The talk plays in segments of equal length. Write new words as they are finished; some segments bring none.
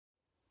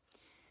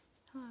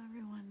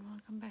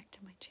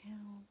to my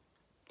channel.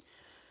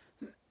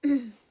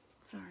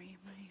 Sorry,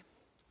 my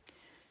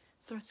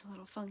throat's a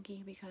little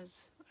funky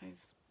because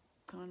I've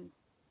gone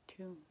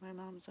to my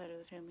mom's side of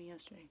the family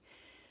yesterday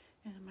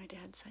and my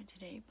dad's side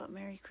today. But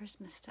Merry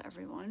Christmas to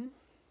everyone.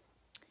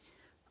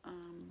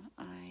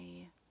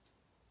 I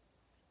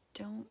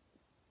don't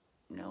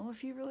know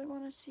if you really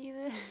want to see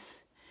this,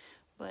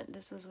 but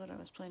this was what I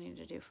was planning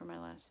to do for my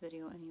last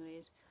video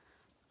anyways.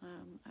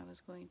 I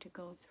was going to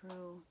go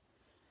through,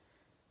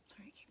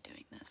 sorry I keep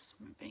doing this,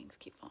 my bangs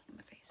keep falling in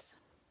my face.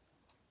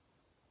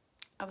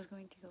 I was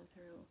going to go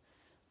through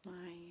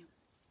my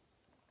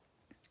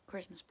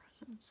Christmas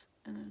presents,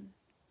 and then,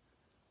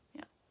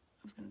 yeah,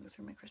 I was going to go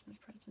through my Christmas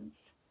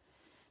presents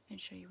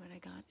and show you what I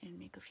got and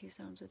make a few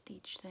sounds with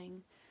each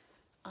thing.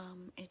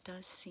 It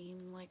does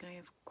seem like I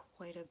have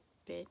quite a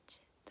bit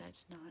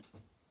that's not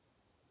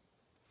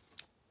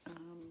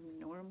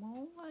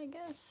normal, I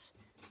guess.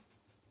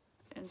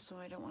 And so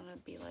I don't want to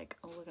be like,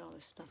 oh, look at all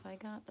this stuff I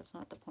got. That's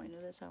not the point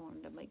of this. I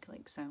wanted to make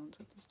like sounds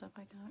with the stuff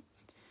I got.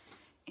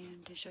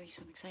 And to show you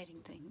some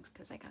exciting things,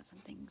 because I got some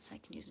things I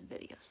can use in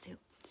videos too.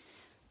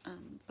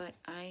 But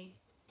I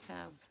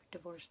have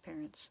divorced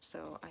parents,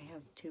 so I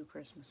have 2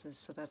 Christmases,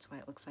 so that's why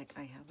it looks like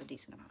I have a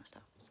decent amount of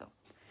stuff. So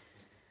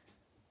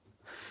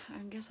I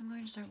guess I'm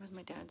going to start with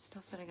my dad's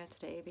stuff that I got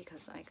today,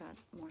 because I got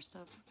more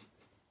stuff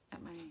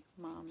at my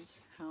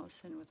mom's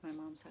house and with my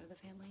mom's side of the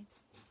family.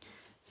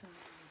 So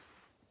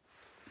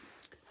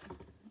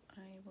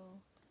I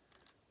will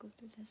go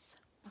through this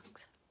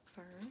box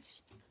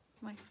first.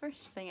 My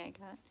first thing I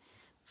got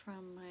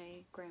from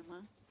my grandma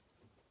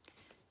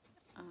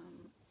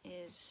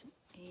is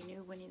a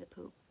new Winnie the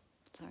Pooh.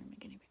 Sorry, my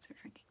guinea pigs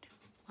are drinking too.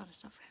 A lot of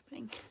stuff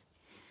happening.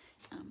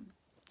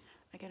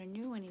 I got a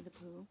new Winnie the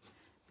Pooh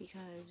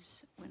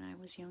because when I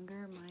was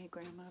younger, my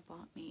grandma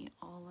bought me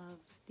all of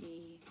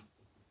the,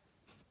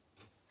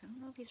 I don't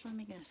know if he's really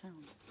making a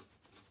sound,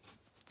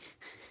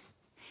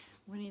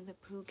 Winnie the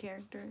Pooh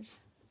characters.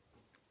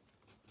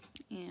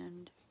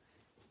 And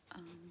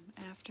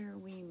after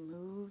we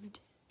moved,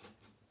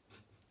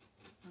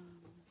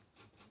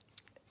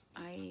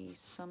 I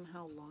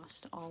somehow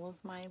lost all of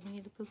my Winnie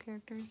the Pooh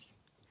characters.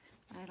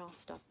 I had all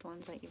stuffed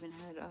ones. I even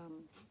had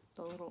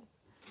the little,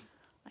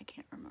 I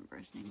can't remember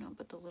his name now,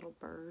 but the little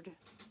bird,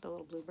 the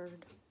little blue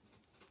bird.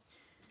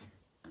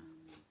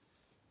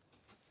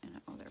 And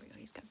oh, there we go.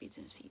 He's got beads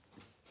in his feet.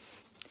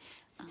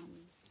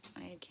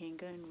 I had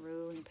Kanga and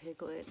Roo and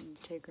Piglet and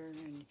Tigger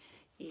and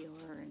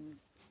Eeyore and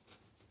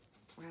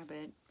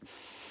Rabbit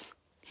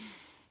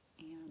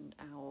and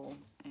Owl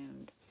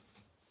and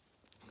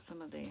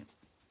some of the,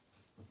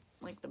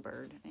 like the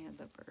bird. I had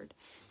the bird,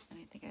 and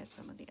I think I had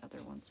some of the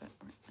other ones that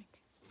weren't like,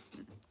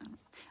 I don't know.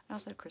 I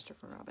also had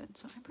Christopher Robin,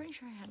 so I'm pretty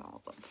sure I had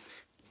all of them.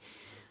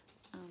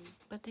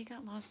 But they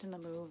got lost in the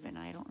move, and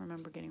I don't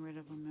remember getting rid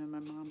of them, and my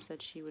mom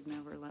said she would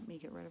never let me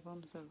get rid of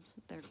them, so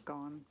they're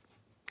gone.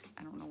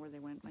 I don't know where they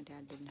went. My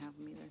dad didn't have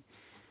them either.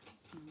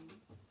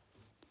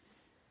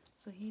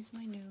 So he's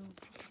my new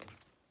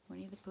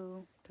Winnie the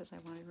Pooh, because I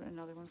wanted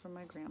another one from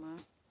my grandma.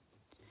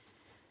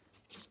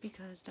 Just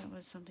because that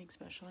was something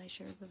special I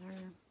shared with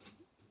her.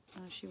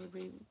 She would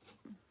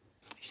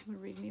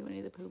read me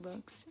Winnie the Pooh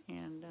books,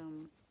 and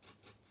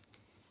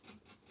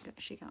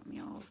she got me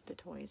all of the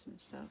toys and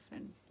stuff,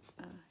 and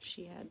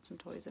she had some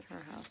toys at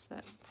her house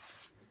that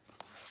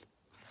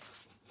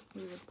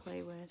we would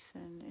play with,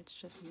 and it's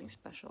just something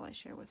special I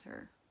share with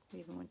her. We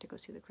even went to go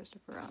see the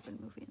Christopher Robin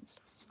movie and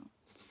stuff,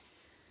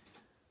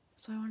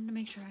 so I wanted to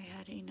make sure I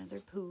had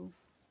another Pooh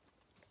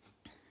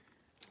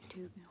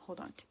to hold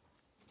on to.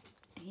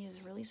 He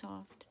is really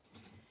soft,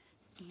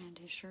 and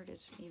his shirt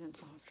is even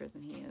softer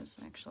than he is,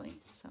 actually.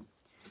 So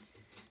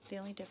the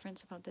only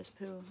difference about this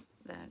Pooh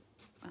that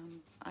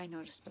I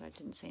noticed, but I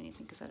didn't say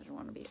anything because I didn't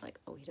want to be like,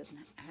 oh, he doesn't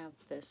have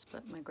this,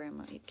 but my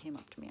grandma came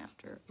up to me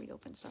after we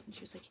opened stuff, and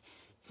she was like,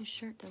 his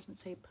shirt doesn't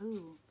say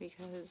Pooh,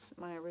 because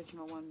my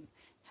original one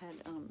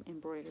had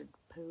embroidered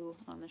Pooh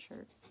on the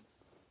shirt.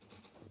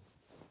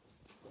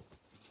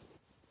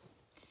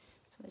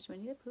 So there's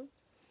Winnie the Pooh,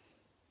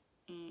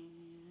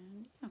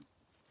 and yeah.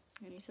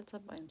 And he sits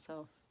up by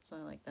himself, so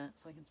I like that,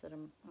 so I can set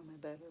him on my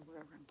bed or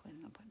wherever I'm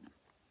planning on putting him.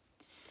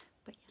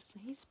 But yeah, so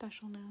he's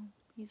special now.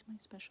 He's my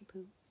special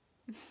Pooh.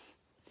 But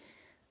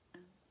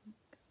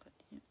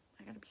yeah,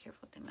 I gotta be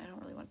careful with him. I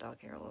don't really want dog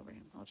hair all over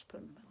him. I'll just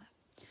put him in my lap.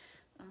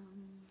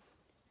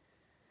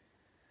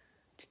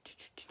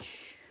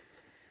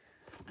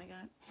 I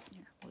got,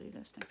 here, we'll do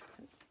this next,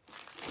 because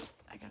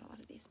I got a lot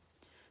of these.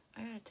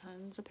 I got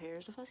tons of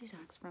pairs of fuzzy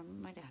socks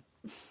from my dad.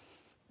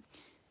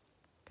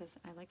 Because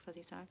I like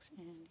fuzzy socks,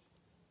 and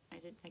I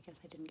guess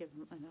I didn't give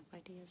him enough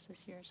ideas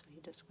this year, so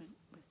he just went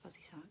with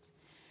fuzzy socks.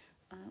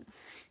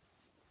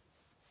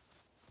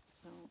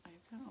 So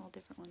I've got all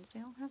different ones.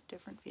 They all have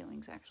different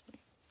feelings, actually.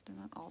 They're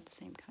not all the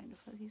same kind of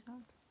fuzzy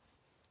sock.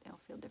 They all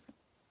feel different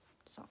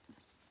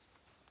softness.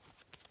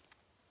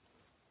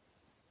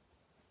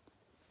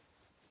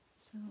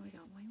 So we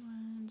got white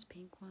ones,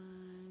 pink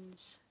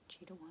ones,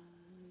 cheetah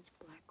ones,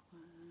 black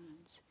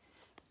ones,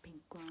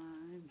 pink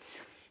ones.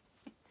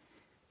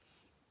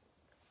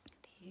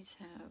 these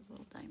have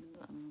little diamonds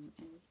on them,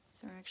 and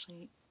these are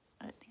actually,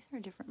 these are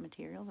a different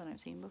material than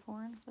I've seen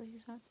before in a fuzzy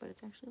sock, but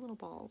it's actually little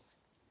balls.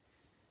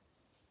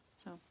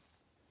 So,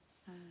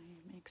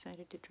 I'm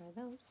excited to try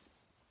those.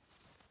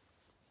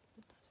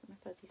 But those are my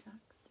fuzzy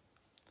socks.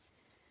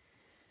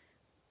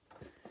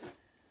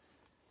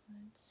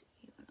 Let's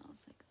see what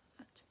else I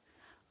got.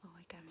 Oh,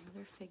 I got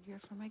another figure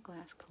for my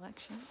glass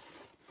collection.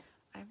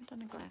 I haven't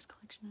done a glass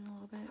collection in a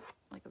little bit,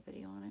 like a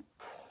video on it.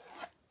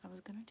 I was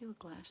going to do a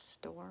glass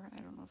store. I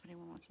don't know if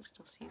anyone wants to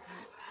still see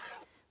that.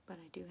 But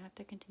I do have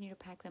to continue to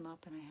pack them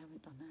up, and I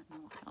haven't done that in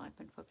a while. I've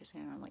been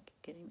focusing on, like,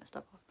 getting the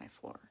stuff off my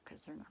floor,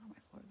 because they're not on my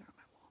floor, they're on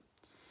my wall.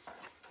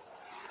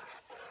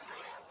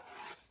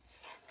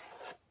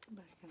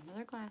 But I got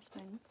another glass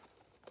thing.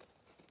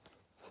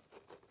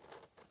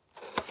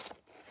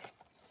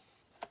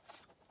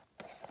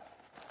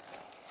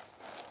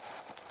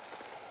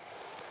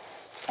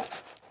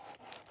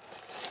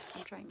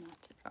 I'm trying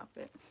not to drop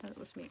it. That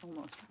was me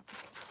almost dropping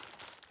it.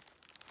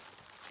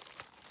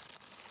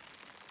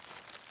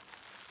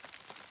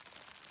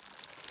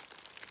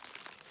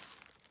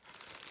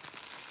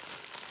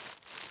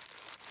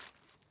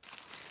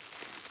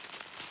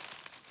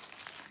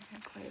 I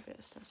got quite a bit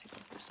of stuff to go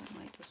through, so I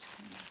might just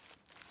kind of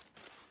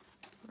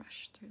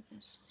rush through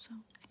this. So,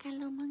 I got a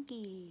little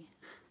monkey.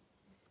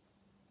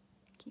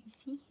 Can you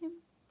see him?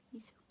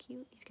 He's so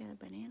cute. He's got a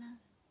banana.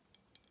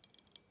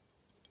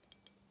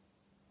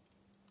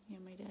 Yeah,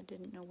 my dad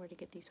didn't know where to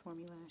get these for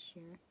me last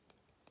year.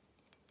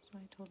 So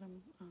I told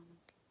him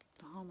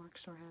the Hallmark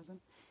store has them.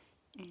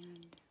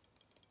 And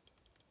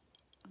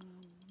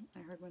I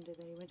heard one day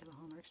that he went to the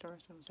Hallmark store,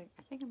 so I was like,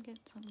 I think I'm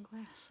getting something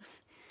glass.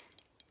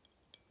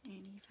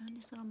 And he found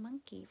this little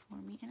monkey for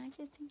me, and I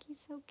just think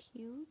he's so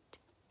cute.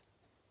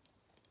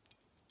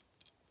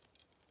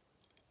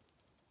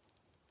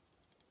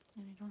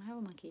 And I don't have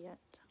a monkey yet.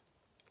 So.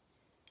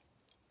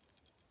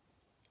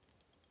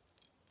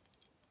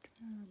 I'm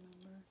trying to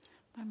remember.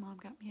 My mom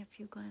got me a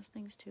few glass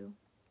things too.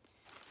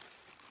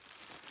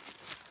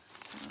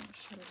 So I'll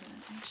show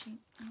that. Actually,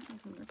 I don't know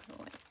if I'm going to put it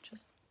away.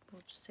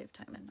 We'll just save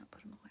time and not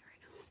put them away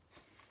right now.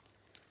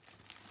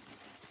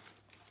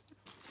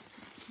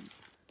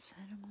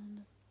 Set them on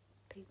the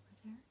paper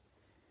there.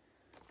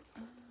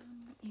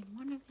 In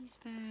one of these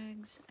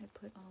bags, I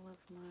put all of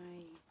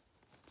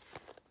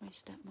my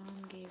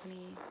stepmom gave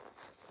me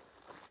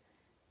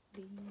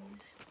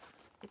these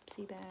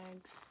Ipsy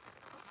bags.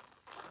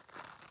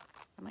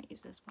 I might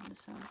use this one. This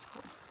sounds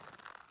cool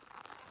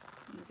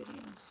in the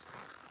videos.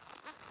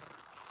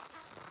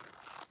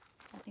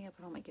 I think I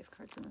put all my gift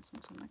cards in this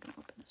one, so I'm not going to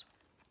open this one.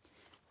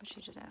 But she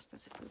just asked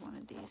us if we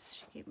wanted these.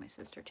 She gave my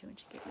sister 2, and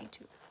she gave me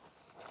 2.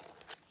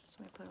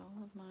 So I put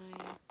all of my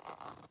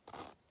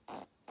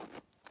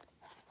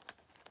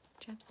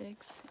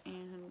chapsticks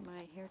and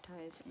my hair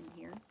ties in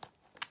here.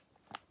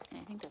 And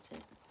I think that's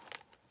it.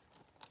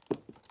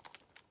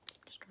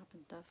 Just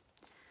dropping stuff.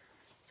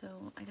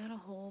 So I got a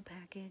whole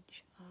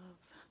package of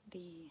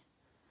the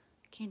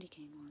candy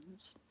cane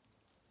ones.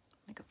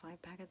 Like a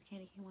 5-pack of the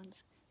candy cane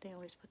ones. They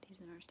always put these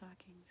in our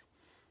stockings.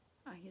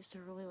 I used to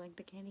really like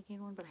the candy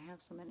cane one, but I have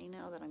so many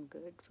now that I'm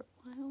good for a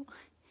while.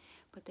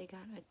 But they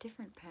got a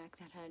different pack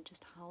that had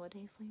just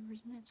holiday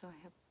flavors in it. So I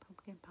have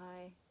pumpkin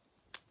pie,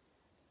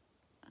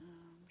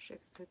 sugar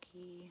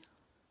cookie,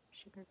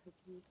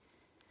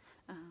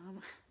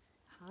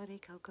 holiday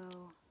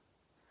cocoa,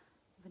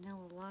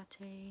 vanilla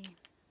latte.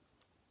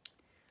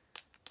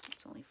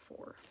 It's only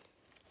 4.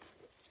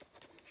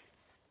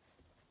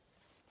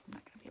 I'm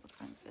not going to be able to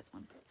find the 5th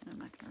one, and I'm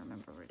not going to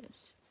remember where it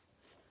is.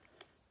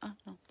 Oh,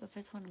 no, the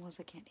 5th one was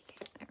a candy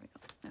cane. There we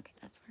go. Okay,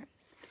 that's where it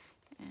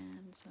is.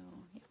 And so,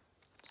 yeah.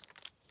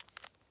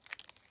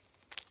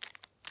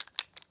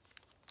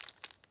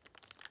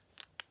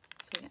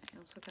 So, yeah, I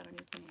also got a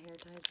new thing of hair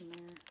ties in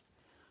there.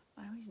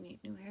 I always need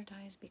new hair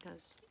ties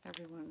because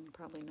everyone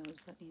probably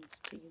knows that needs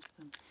to use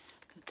them.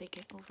 Because they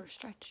get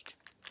overstretched.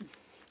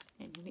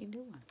 And you need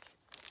new ones.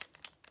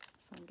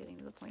 So I'm getting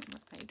to the point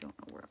where I don't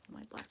know where all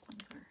my black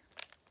ones are.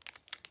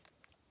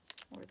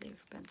 Or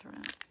they've been thrown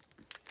out.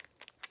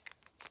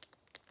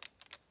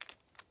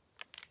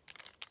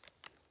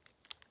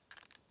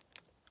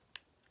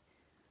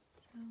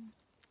 So I'm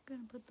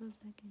gonna put those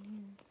back in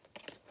here.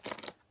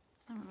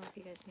 I don't know if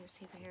you guys need to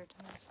see the hair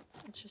ties.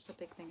 It's just a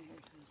big thing of hair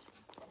ties.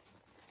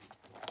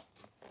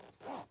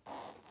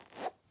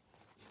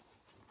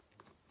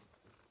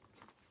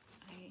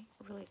 I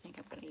really think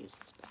I'm gonna use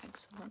this bag,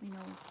 so let me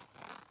know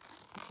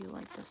if you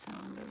like the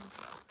sound of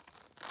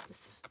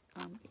this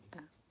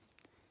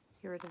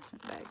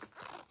iridescent bag.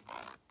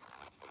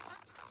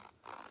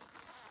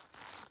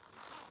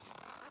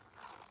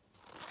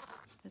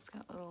 It's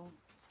got little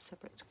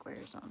separate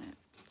squares on it,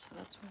 so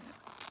that's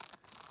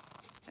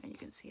where you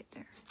can see it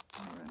there.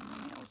 I'll run my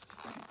nails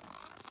with it.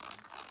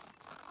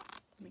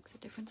 Makes a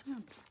different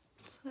sound,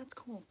 so that's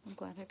cool. I'm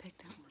glad I picked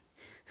that one.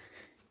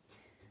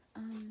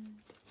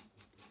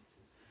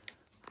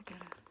 I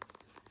got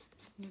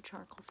a new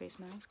charcoal face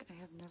mask. I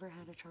have never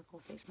had a charcoal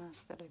face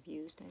mask that I've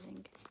used, I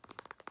think.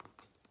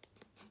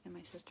 And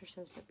my sister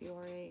says that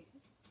Biore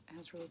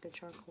has really good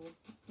charcoal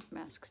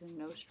masks and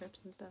nose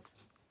strips and stuff.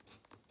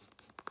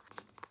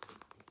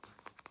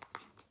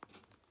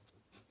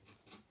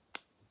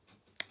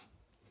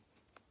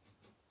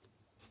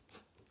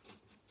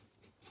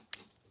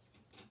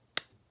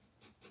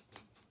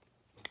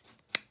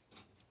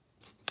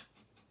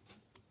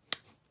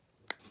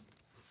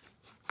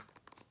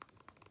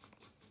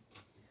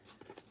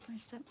 My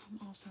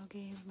stepmom also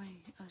gave my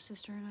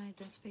sister and I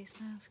this face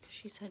mask.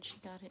 She said she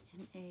got it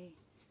in a,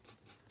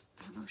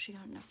 I don't know if she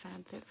got it in a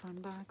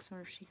FabFitFun box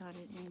or if she got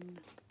it in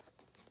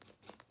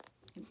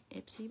an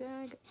Ipsy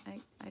bag.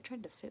 I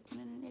tried to fit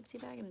one in an Ipsy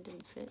bag and it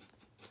didn't fit,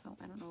 so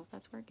I don't know if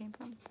that's where it came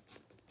from.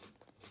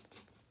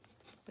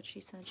 But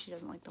she said she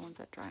doesn't like the ones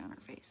that dry on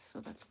her face,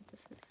 so that's what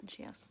this is, and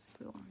she asked us if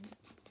we wanted it.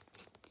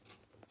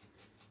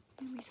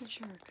 And we said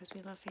sure, because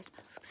we love face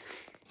masks.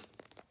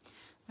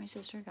 My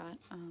sister got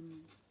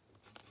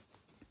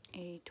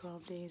a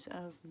 12 days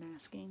of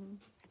masking,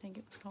 I think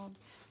it was called.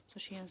 So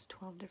she has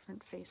 12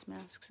 different face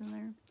masks in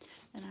there.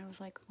 And I was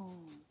like, oh,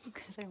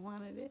 because I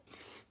wanted it.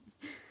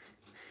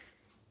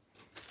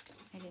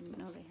 I didn't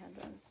know they had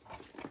those.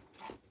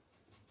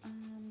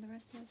 The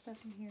rest of the stuff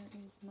in here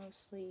is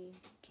mostly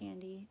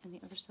candy. And the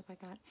other stuff I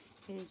got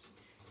is,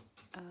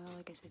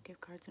 like I said,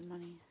 gift cards and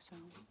money. So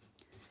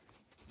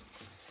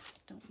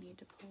don't need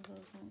to pull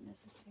those out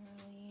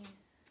necessarily.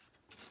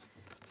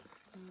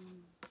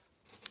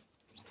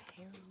 There's a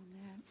hair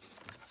on that.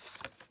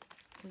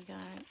 We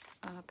got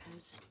a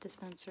Pez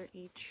dispenser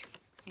each,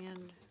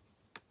 and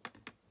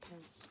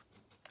Pez.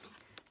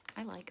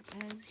 I like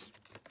Pez.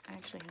 I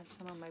actually have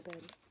some on my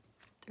bed.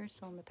 They're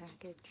still in the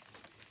package.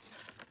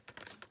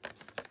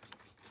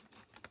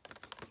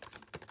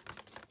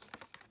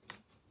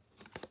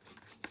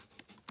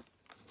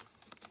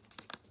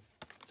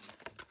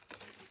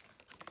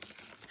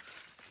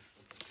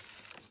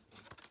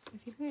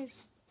 If you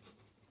guys,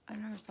 I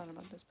never thought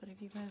about this, but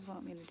if you guys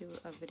want me to do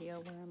a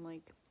video where I'm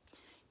like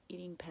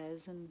eating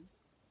Pez and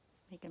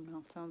making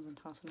mouth sounds and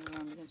tossing it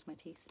around against my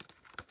teeth,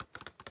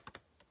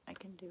 I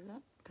can do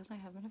that because I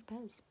have enough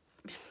Pez.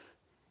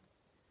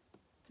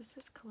 This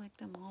is collect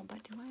them all,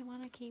 but do I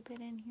want to keep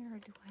it in here or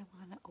do I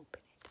want to open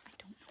it? I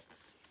don't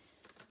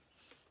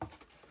know.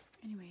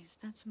 Anyways,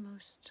 that's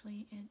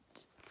mostly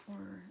it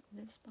for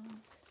this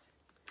box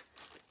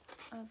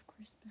of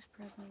Christmas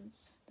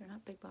presents. They're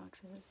not big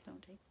boxes.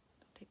 Don't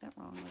take that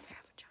wrong. Like I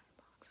have a giant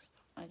box.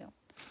 I don't.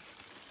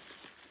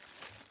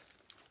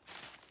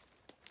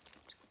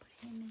 I'm just gonna put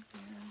him in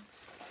here.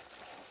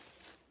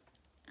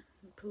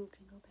 Pooh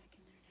can go back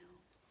in there now.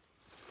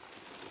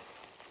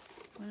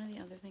 One of the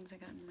other things I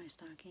got in my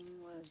stocking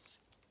was,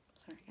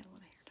 sorry, I got a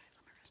lot of hair ties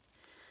on my wrist.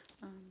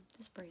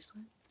 This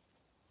bracelet.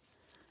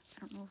 I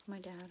don't know if my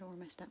dad or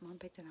my stepmom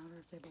picked it out or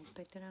if they both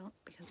picked it out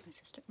because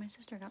my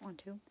sister got one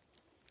too.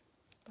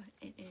 But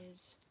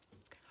it's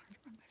kind of hard to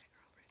run my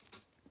finger over it.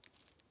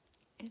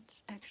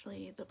 It's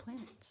actually the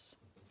planets.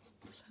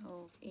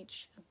 So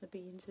each of the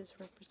beads is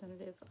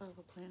representative of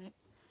a planet.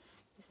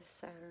 This is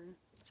Saturn.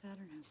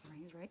 Saturn has the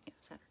rings, right? Yeah,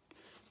 Saturn.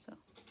 So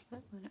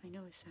that one I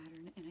know is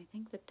Saturn, and I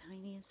think the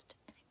tiniest,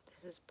 I think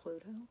this is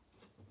Pluto.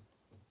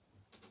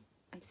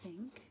 I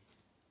think.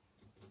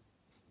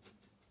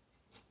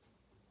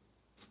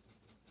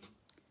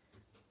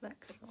 That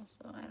could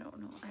also, I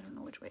don't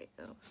know which way it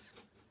goes.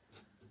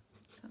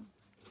 So,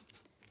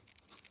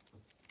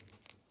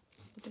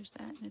 but there's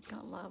that, and it's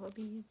got lava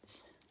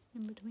beads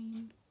in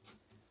between.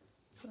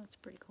 So that's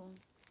pretty cool.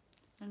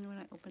 And when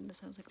I opened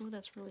this, I was like, oh,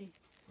 that's really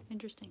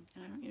interesting.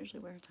 And I don't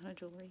usually wear a ton of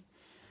jewelry.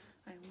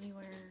 I only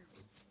wear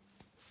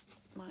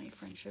my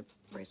friendship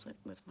bracelet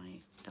with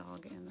my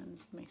dog and then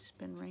my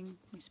spinner ring,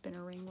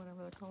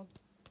 whatever they're called.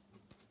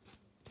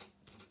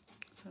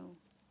 So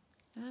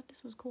I thought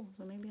this was cool,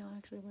 so maybe I'll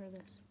actually wear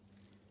this.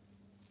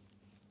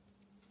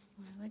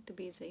 Well, I like the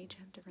beads, they each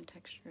have different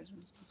textures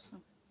and stuff, so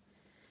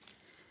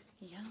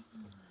yeah.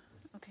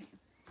 Okay.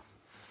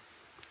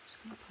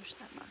 Just gonna push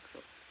that box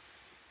over.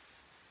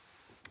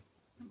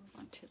 I'll move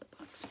on to the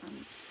box from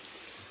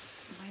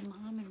my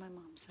mom and my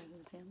mom's side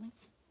of the family.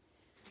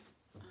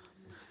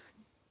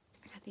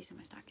 I got these in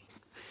my stocking.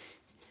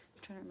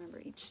 I'm trying to remember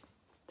each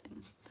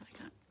thing that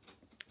I got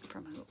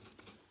from who.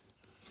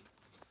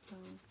 So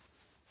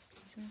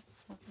these are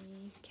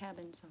fluffy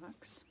cabin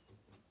socks.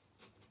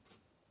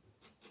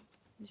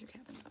 These are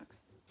cabin socks.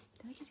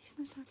 Did I get these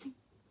in my stocking?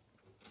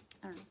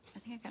 I don't know. I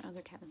think I got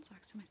other cabin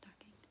socks in my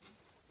stocking.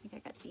 I think I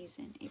got these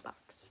in a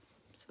box,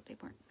 so they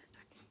weren't in my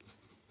stocking.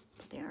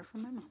 But they are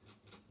from my mom.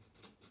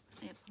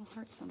 They have little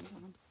heart symbols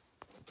on them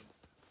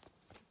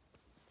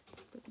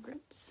for the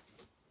grips.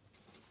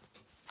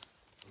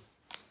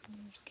 So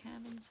there's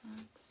cabin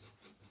socks.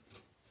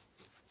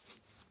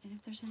 And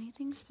if there's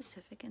anything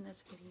specific in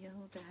this video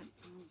that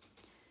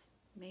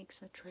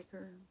makes a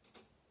trigger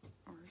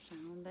or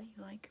sound that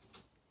you like,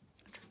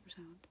 a trigger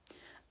sound,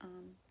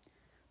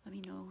 let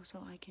me know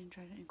so I can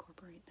try to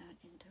incorporate that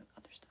into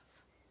other stuff.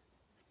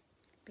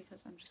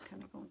 Because I'm just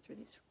kind of going through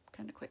these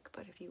kind of quick,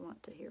 but if you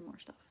want to hear more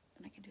stuff,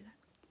 then I can do that.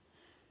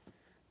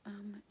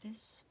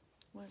 This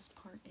was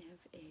part of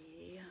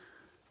a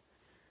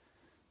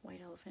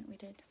white elephant we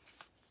did.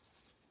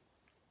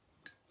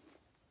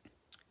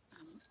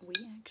 We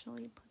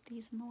actually put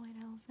these in the white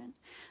elephant,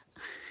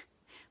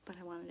 but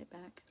I wanted it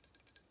back.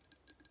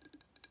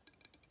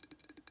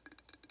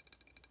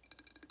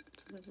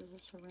 So this is a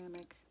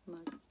ceramic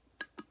mug.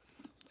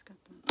 It's got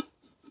the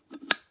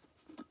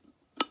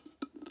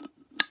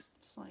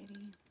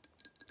slidey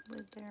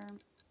lid there.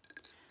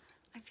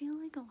 I feel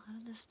like a lot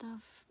of the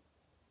stuff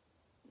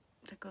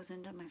that goes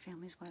into my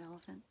family's white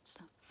elephant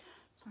stuff.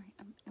 Sorry,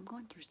 I'm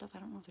going through stuff. I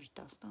don't know if there's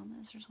dust on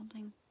this or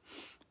something,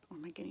 or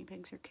my guinea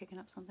pigs are kicking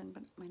up something,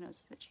 but my nose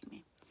is itching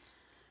me.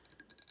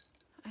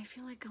 I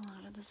feel like a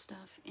lot of the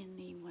stuff in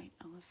the white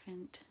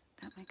elephant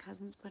that my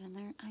cousins put in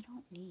there, I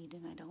don't need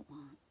and I don't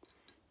want.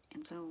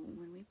 And so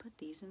when we put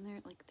these in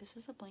there, like this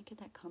is a blanket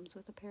that comes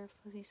with a pair of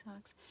fuzzy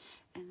socks,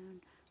 and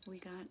then we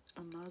got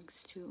the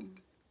mugs too,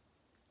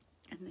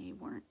 and they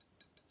weren't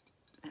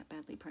that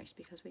badly priced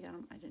because we got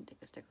them. I didn't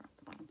take the sticker off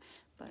the bottom,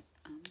 but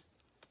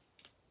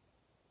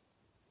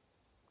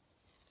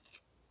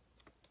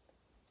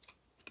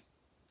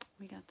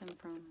we got them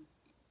from,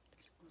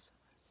 there's also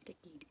a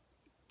sticky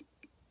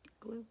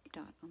glue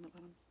dot on the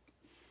bottom.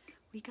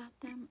 We got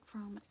them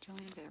from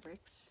Joann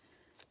Fabrics.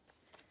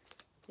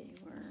 They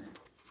were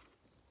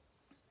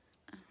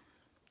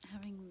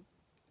having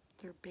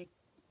their big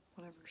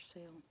whatever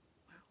sale.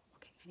 Wow,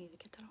 okay, I need to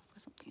get that off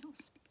with something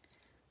else.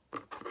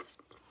 I'm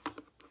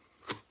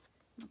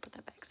gonna put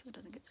that back so it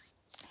doesn't get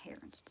hair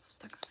and stuff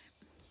stuck on it.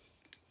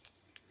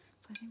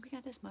 So I think we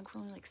got this mug for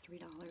only like $3,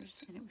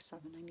 and it was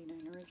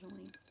 $7.99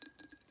 originally.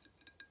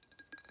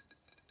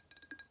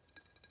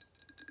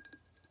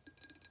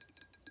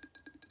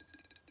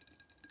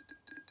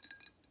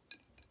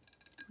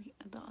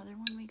 The other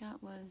one we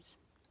got was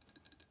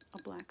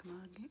a black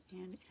mug,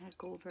 and it had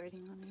gold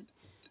writing on it,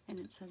 and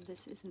it said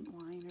 "This isn't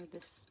wine," or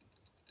 "This,"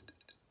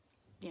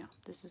 yeah,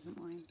 "This isn't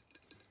wine."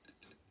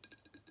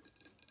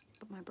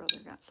 But my brother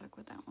got stuck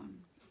with that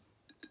one,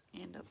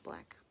 and a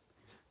black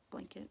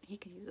blanket. He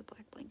could use a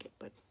black blanket,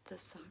 but the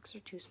socks are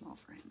too small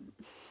for him.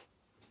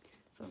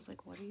 So I was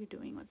like, what are you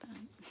doing with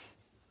that?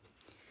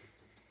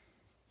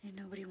 And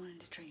nobody wanted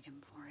to trade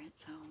him for it,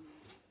 so.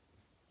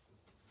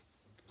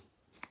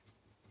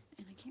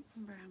 And I can't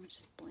remember how much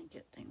this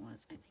blanket thing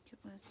was. I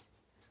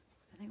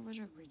think it was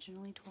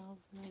originally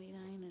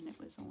 $12.99, and it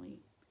was only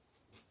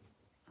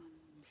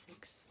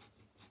 $6,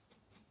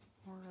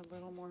 or a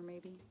little more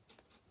maybe.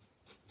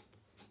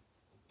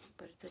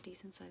 But it's a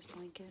decent sized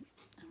blanket.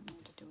 I don't know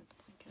what to do with the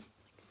blanket.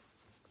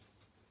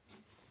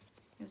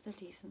 It was a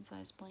decent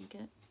sized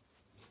blanket,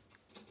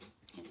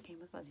 and it came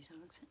with fuzzy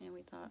socks. And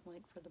we thought,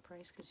 like, for the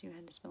price, because you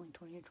had to spend like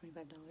 $20 or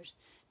 $25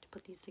 to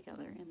put these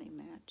together, and they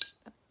match.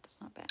 That's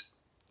not bad.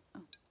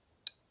 Oh.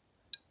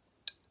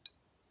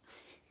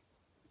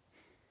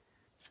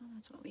 So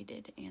that's what we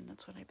did, and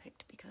that's what I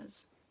picked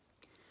because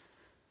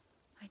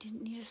I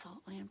didn't need a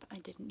salt lamp, I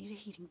didn't need a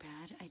heating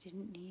pad, I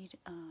didn't need,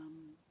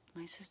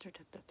 my sister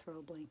took the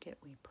throw blanket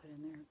we put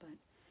in there, but,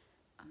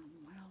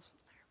 what else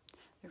was there?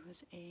 There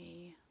was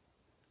a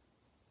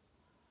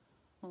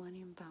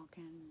Millennium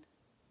Falcon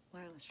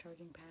wireless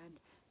charging pad.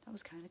 That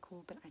was kind of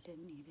cool, but I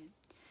didn't need it.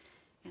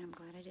 And I'm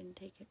glad I didn't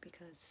take it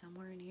because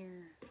somewhere in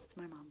here,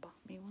 my mom bought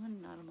me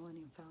one, not a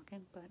Millennium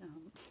Falcon, but,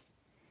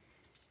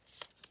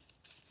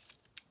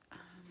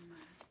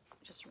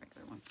 just a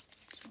regular one.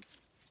 So,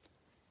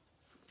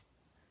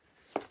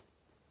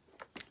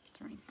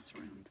 throwing these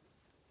around.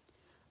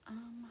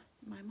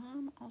 My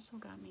mom also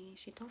got me,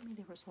 she told me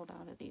they were sold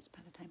out of these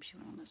by the time she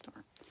went on the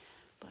store,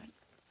 but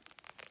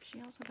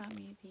she also got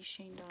me these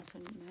Shane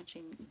Dawson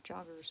matching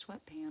jogger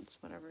sweatpants,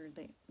 whatever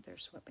they're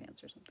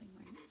sweatpants or something.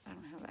 Like, I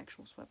don't have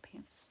actual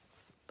sweatpants,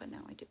 but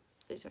now I do.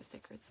 These are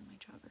thicker than my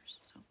joggers,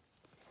 so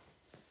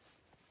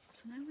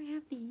now we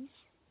have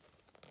these.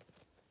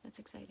 That's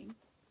exciting.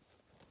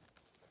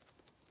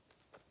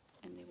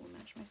 And they will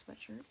match my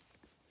sweatshirt.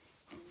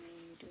 And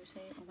they do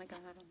say, "Oh my God,"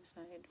 on the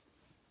side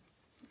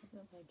of the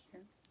leg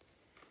here.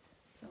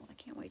 So I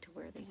can't wait to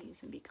wear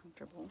these and be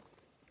comfortable.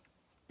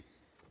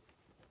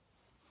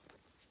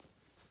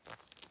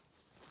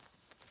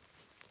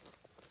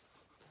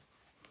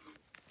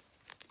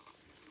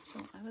 So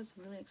I was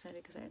really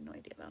excited because I had no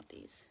idea about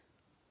these.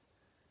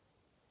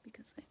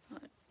 Because I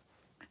thought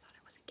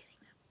I wasn't getting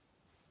them.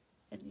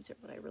 And these are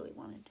what I really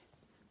wanted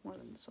more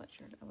than the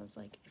sweatshirt. I was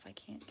like, if I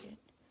can't get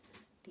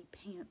the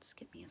pants,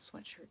 get me a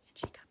sweatshirt, and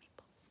she got me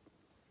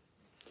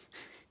both.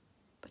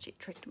 But she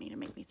tricked me to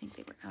make me think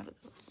they were out of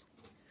those.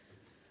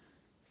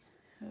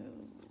 So,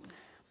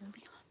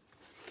 moving on.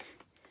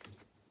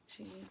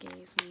 She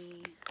gave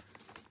me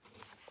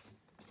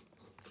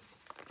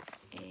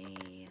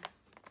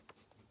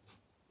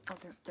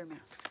they're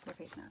masks. They're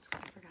face masks.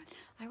 I forgot.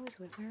 I was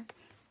with her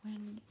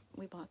when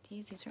we bought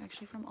these. These are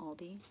actually from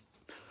Aldi.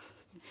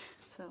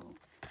 So,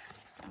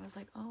 I was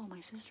like, oh, my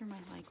sister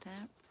might like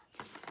that.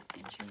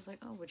 And she was like,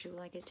 oh, would you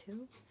like it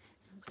too?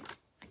 I was like,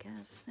 I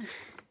guess.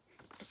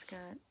 It's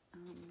got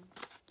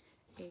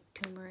a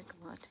turmeric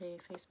latte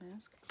face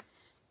mask,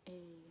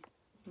 a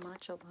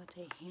matcha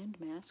latte hand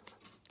mask,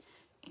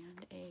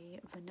 and a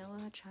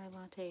vanilla chai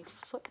latte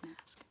foot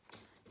mask.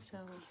 So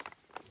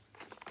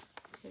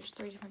there's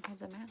 3 different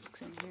kinds of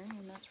masks in here,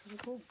 and that's really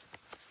cool.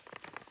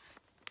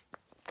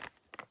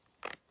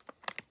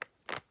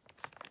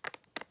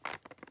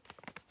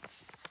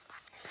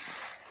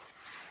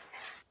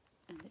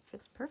 And it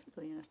fits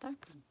perfectly in a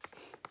stocking.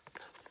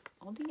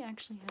 Aldi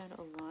actually had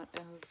a lot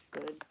of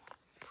good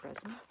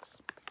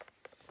presents.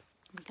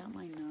 We got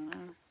my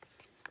Nana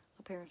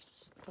a pair of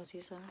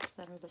fuzzy socks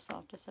that are the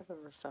softest I've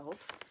ever felt.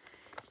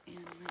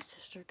 And my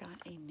sister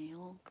got a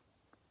nail.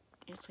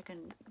 It's like a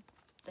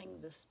thing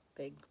this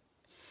big.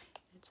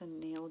 It's a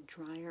nail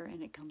dryer,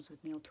 and it comes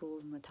with nail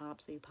tools in the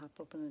top, so you pop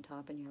open the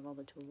top and you have all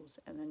the tools,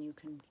 and then you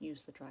can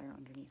use the dryer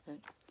underneath it.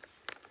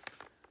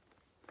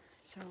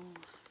 So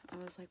I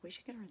was like, we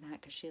should get her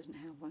that because she doesn't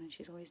have one, and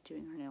she's always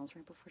doing her nails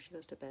right before she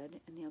goes to bed.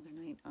 And the other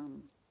night,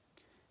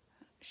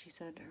 she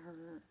said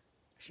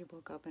she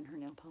woke up and her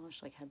nail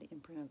polish like had the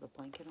imprint of the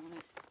blanket on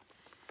it.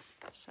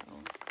 So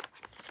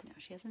now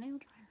she has a nail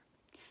dryer.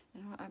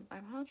 And I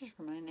apologize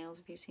for my nails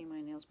if you see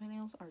my nails. My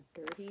nails are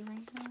dirty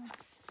right now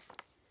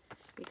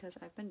because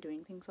I've been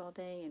doing things all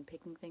day and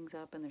picking things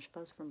up, and there's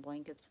fuzz from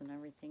blankets and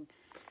everything.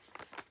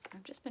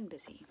 I've just been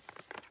busy.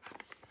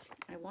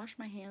 I wash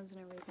my hands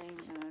and everything,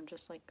 and I'm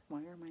just like, why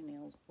are my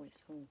nails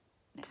always so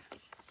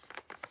nasty?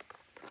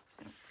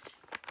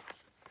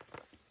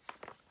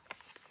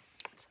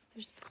 So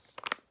there's this.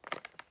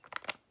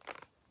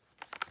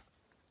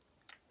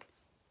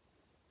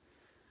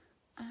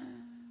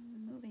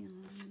 Moving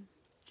on.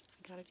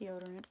 I got a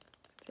deodorant.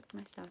 Fit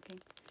my stocking.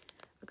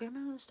 A good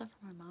amount of the stuff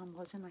from my mom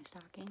was in my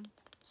stocking,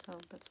 so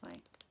that's why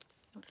it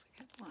looks like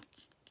I have a lot.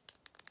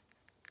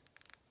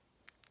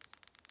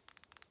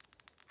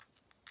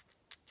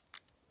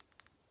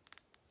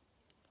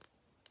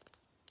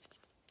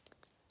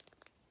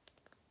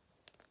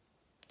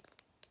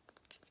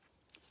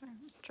 Sorry, I'm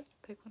trying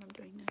to pick what I'm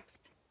doing next.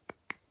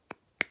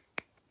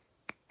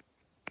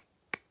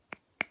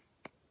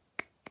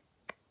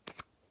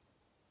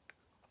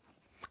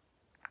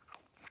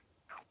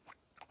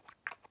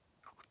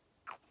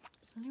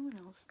 Does anyone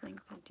else think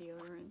that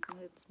deodorant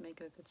lids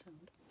make a good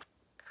sound?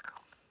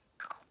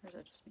 Or is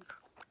that just me?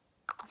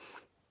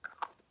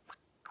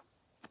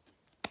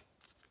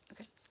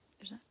 Okay,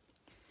 there's that.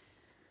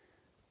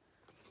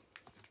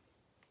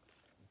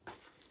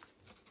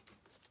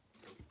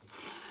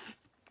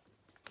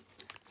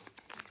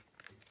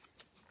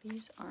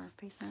 These are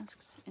face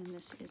masks, and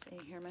this is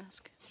a hair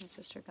mask. My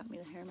sister got me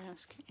the hair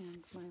mask,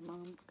 and my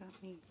mom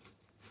got me,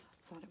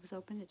 thought it was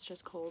open, it's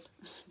just cold.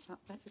 It's not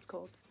wet, it's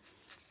cold.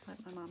 But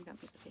my mom got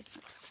me the face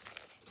masks.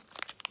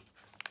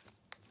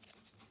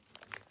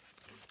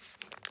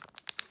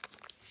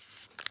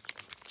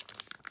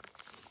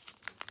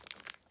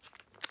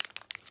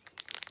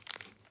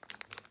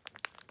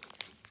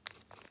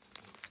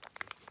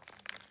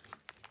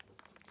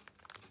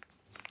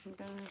 I'm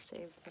gonna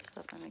save the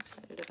stuff I'm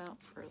excited about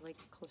for like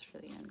closer to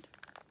the end.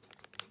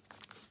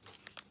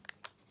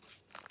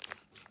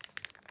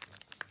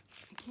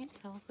 I can't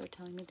tell if they're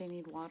telling me they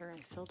need water.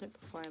 I filled it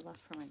before I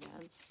left for my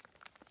dad's.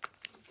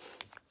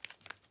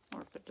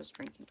 Or if they're just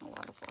drinking a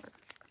lot of water.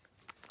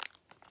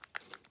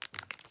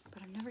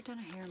 But I've never done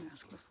a hair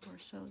mask before,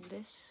 so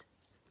this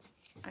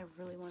I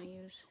really want to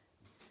use.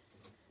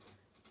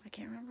 I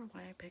can't remember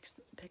why I picked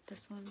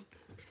this one.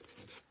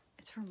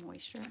 It's for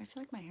moisture. I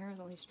feel like my hair is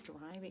always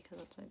dry because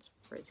it's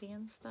frizzy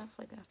and stuff.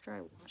 Like after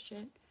I wash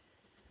it,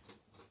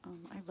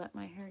 I let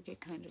my hair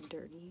get kind of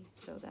dirty,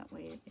 so that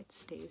way it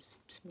stays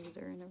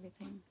smoother and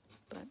everything.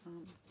 But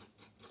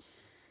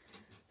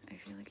I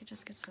feel like it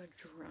just gets so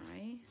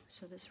dry.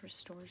 So this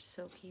restores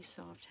silky,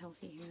 soft,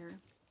 healthy hair.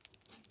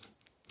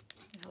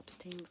 It helps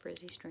tame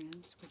frizzy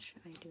strands, which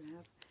I do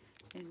have,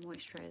 and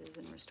moisturizes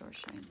and restores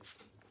shine.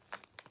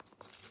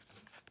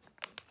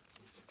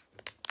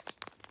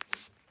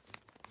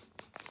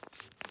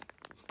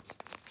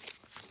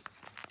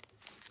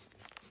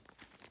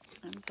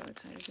 I'm so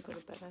excited to go to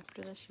bed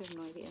after this. You have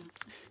no idea.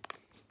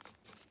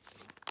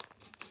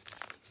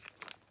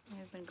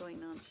 I've been going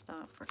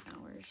non-stop for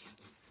hours.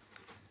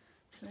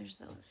 So there's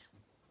those.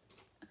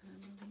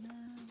 Moving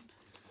on.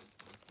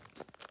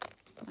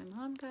 My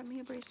mom got me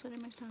a bracelet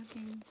in my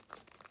stocking.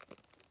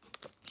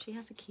 She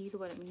has a key to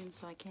what it means,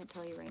 so I can't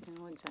tell you right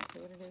now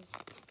exactly what it is.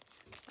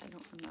 I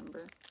don't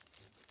remember.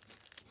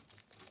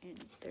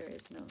 And there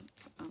is no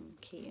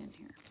key in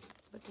here.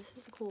 But this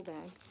is a cool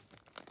bag.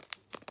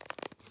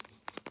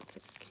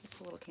 It's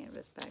a little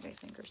canvas bag, I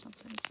think, or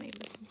something. It's made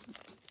with something.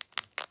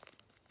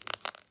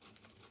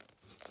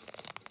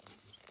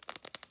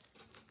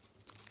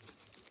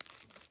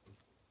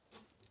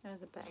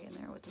 There's a bag in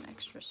there with an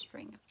extra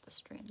string if the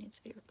strand needs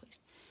to be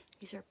replaced.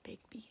 These are big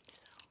beads,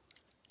 though.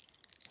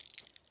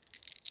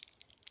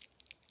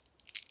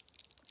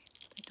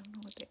 I don't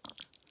know what they are.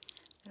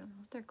 I don't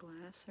know if they're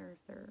glass or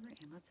if they're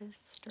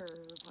amethyst or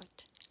what.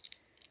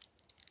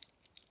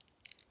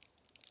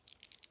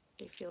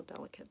 They feel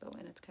delicate, though,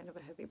 and it's kind of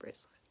a heavy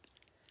bracelet.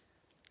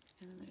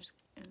 And then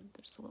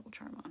there's a little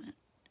charm on it,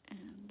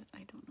 and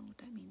I don't know what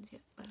that means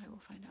yet, but I will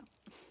find out.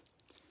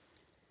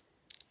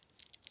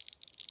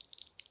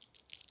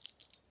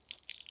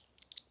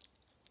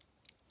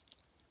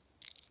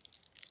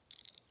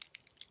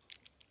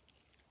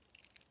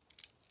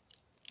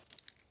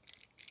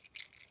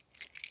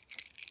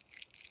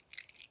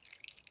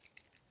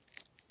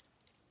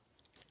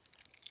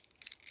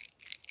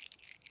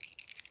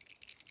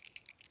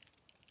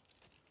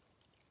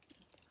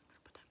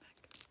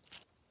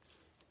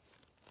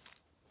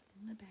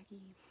 chocolate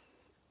baggie.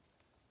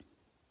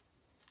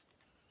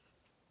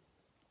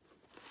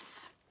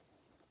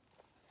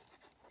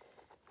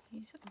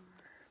 These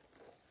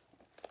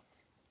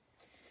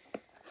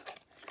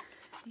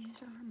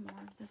are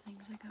more of the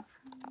things I got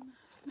from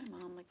my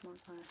mom, like more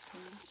glass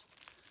things.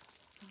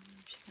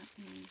 She got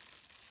me,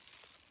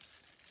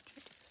 try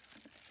to do this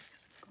farther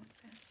because I'm going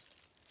fast.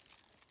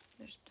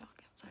 There's a dog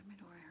outside my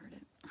door, I heard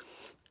it.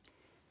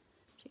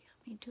 She got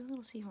me 2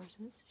 little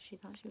seahorses. She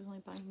thought she was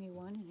only buying me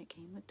 1 and it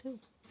came with 2.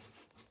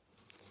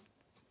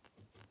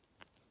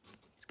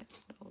 He's got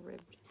a little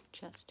ribbed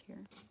chest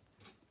here.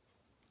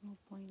 Little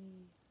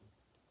pointy,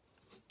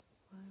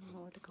 I don't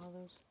know what to call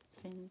those,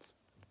 fins.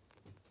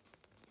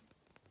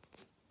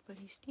 But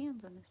he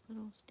stands on this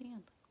little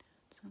stand like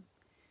that, so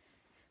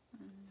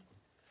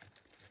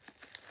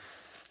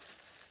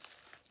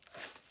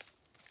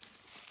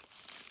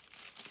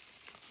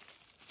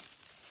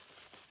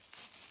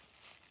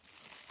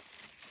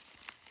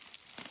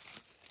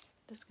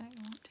this guy I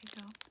won't take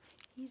out.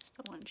 He's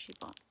the one she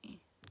bought me,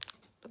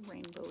 the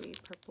rainbowy,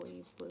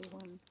 purpley, blue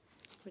one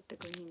with the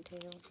green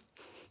tail.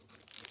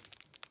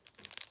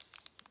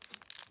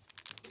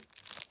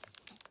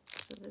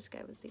 So this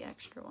guy was the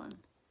extra one.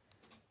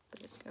 But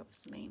this guy was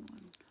the main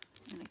one,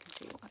 and I can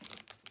see why.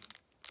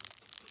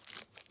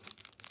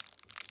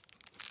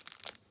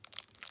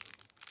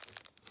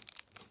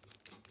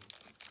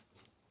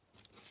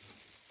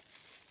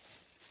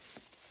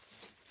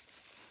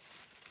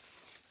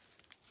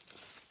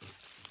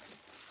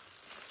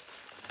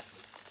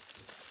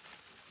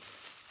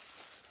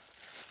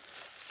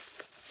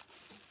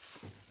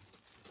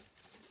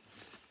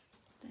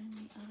 Then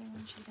the other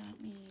one she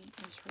got me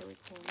is really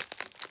cool.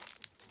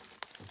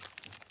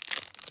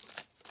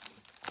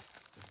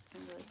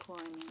 Really cool.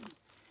 I mean,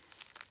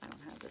 I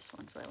don't have this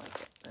one, so I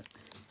like it, but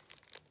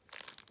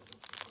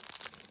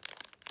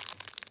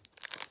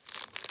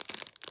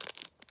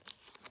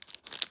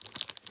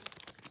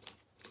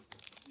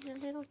he's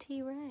a little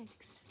T-Rex.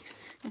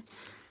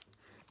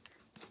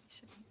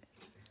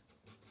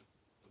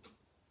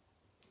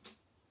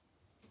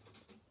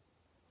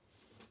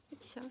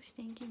 He's so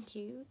stinking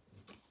cute.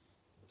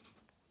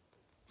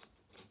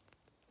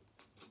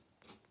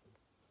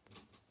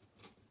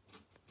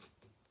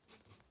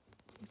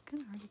 It's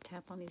kind of hard to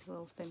tap on these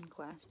little thin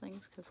glass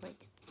things because,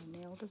 like, the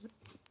nail doesn't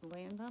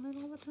land on it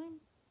all the time.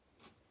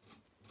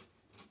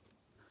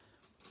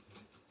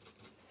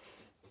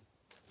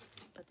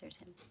 But there's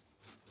him.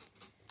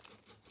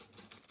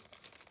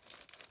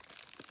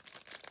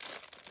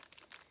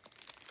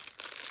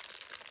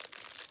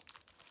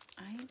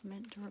 I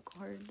meant to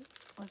record,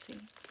 let's see,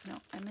 no,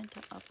 I meant to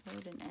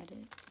upload and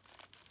edit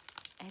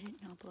and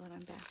upload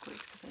on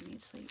backwards because I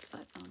need sleep,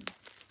 but,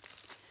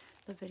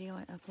 the video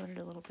I uploaded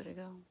a little bit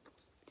ago,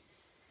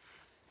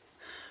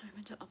 I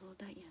meant to upload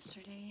that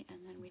yesterday, and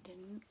then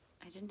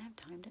I didn't have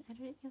time to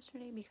edit it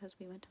yesterday because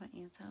we went to my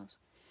aunt's house,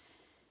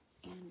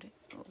 and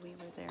we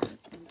were there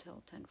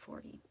until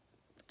 10:40,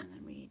 and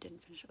then we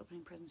didn't finish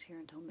opening presents here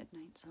until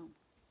midnight, so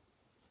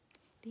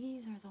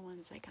these are the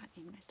ones I got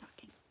in my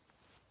stocking.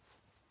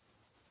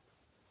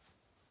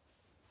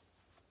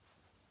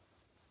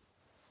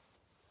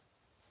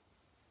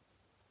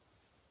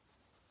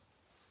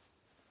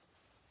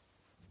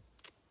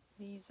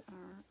 These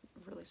are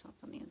really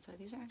soft on the inside.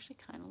 These are actually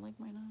kind of like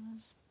my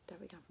Nana's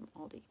that we got from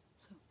Aldi.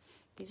 So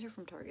these are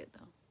from Target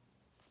though.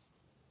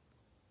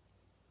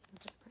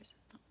 What's that price?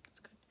 Oh, that's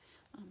good.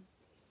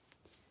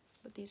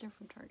 But these are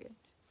from Target.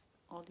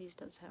 Aldi's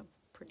does have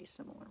pretty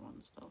similar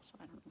ones though, so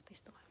I don't know if they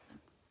still have them.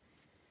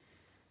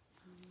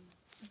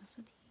 So that's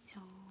what these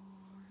are.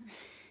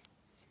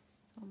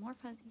 So more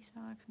fuzzy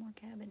socks, more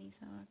cabiny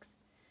socks.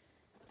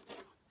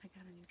 I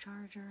got a new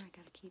charger. I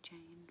got a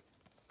keychain.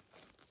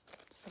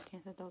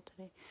 Second adult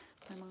today.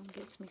 My mom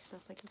gets me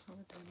stuff like this all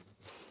the time.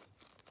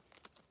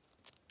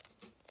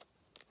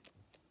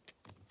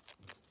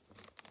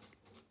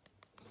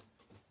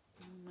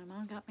 My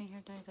mom got me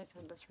hair ties. I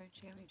said that's right.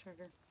 She got me a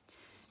charger.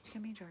 She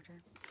got me a charger.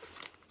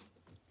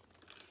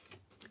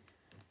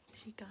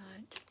 She got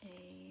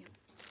a.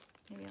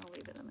 Maybe I'll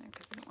leave it in there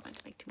because I don't want it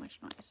to make too much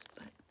noise.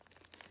 But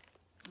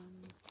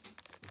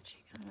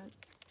she got a.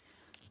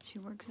 She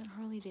works at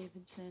Harley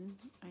Davidson.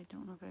 I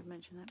don't know if I've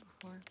mentioned that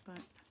before,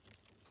 but.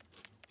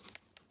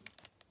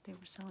 They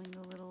were selling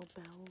the little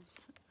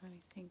bells. I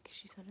think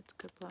she said it's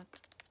good luck.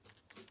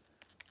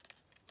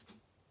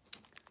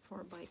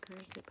 For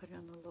bikers, they put it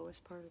on the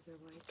lowest part of their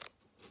bike.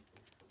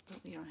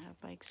 But we don't have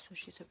bikes, so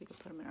she said we could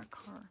put them in our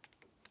car.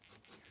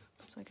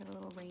 So I got a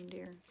little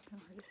reindeer. It's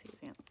kind of hard to see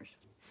his antlers.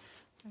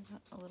 I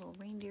got a little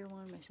reindeer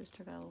one. My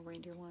sister got a little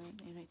reindeer one.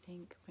 And I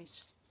think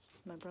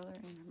my brother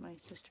and my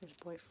sister's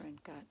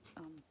boyfriend got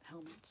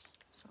helmets.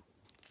 So.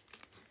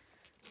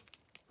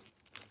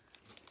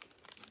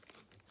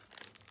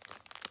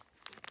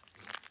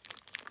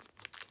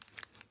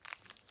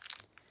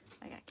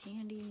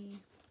 Candy.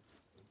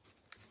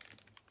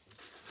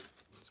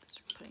 Let's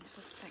start putting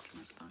stuff back in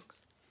this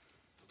box.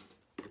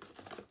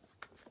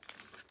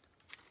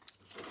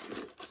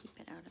 Keep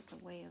it out of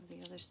the way of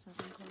the other stuff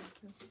I'm going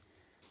through.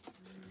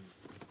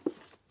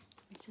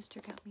 My sister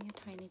got me a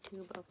tiny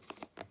tube of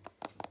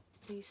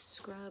face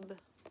scrub.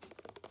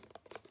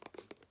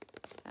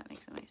 That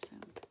makes a nice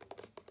sound.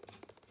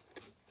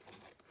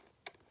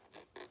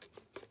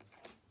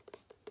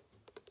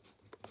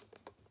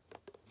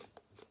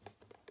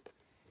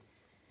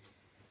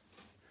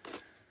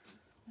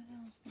 What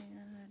else did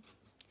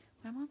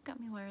my mom got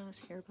me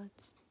wireless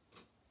earbuds.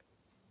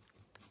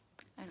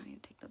 I don't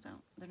need to take those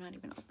out. They're not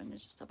even open.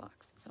 It's just a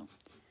box. So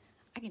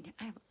I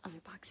have other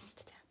boxes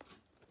to tap on.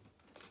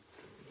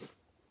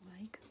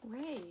 Like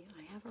Ray.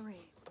 I have a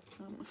Ray.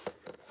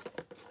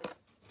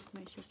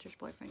 My sister's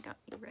boyfriend got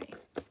me Ray.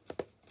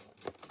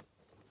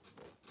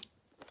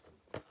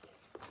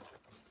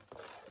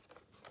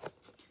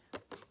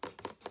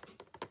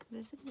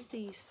 This is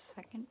the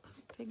second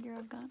pop figure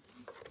I've gotten.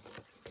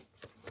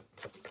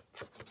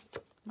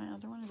 My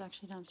other one is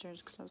actually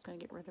downstairs because I was going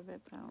to get rid of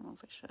it, but I don't know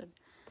if I should.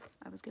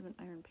 I was given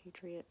Iron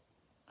Patriot,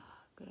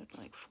 good,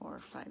 like 4 or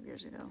 5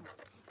 years ago.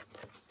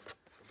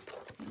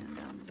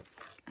 And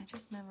I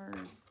just never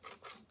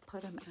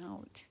put him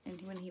out.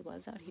 And when he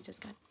was out, he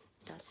just got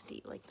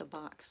dusty, like the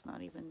box,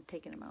 not even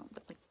taking him out,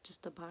 but like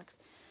just the box.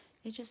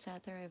 It just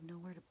sat there. I have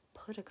nowhere to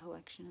put a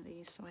collection of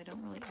these, so I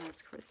don't really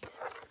ask for these.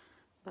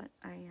 But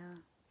I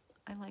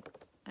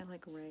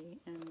like Ray,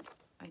 and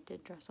I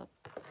did dress up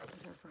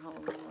as her for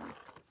Halloween.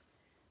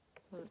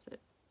 What was it?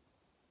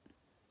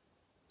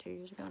 2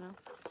 years ago now?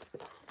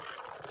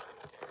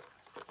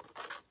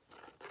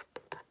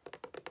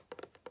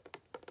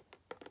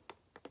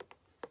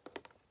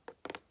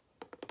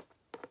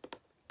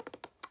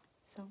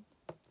 So,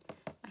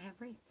 I have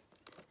Ray.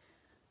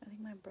 I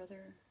think my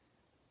brother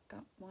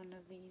got one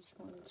of these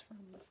ones from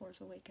The Force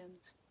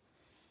Awakens.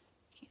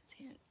 Can't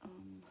see it.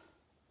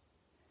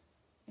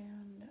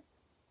 And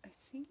I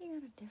think he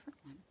got a different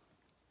one.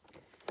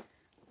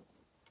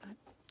 But,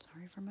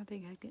 sorry for my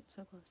big head getting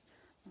so close.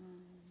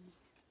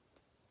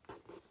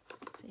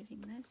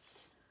 Saving this.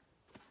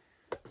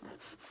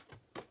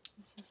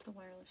 This is the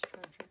wireless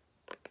charger.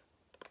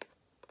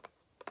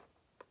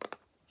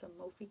 It's a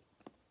Mophie.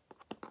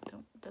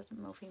 Doesn't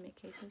Mophie make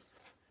cases?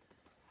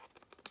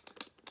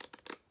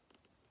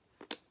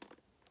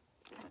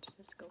 Watch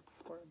this go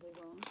horribly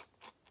wrong.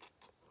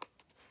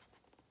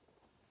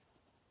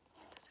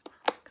 It doesn't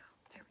want to go.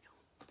 There we go.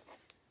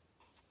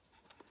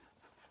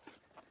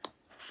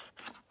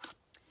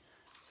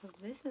 So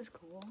this is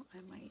cool. I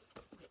might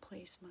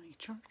replace my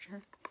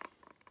charger.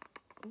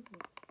 Ooh.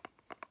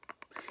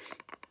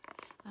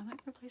 I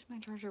might replace my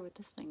charger with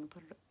this thing and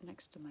put it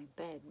next to my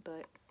bed,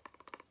 but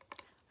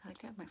I like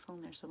to have my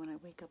phone there so when I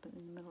wake up in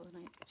the middle of the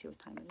night, I can see what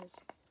time it is.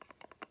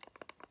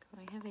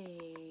 I have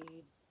a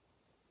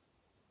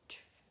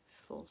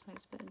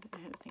full-size bed. I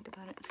had to think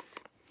about it.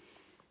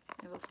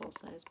 I have a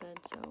full-size bed,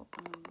 so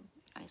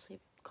I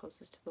sleep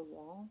closest to the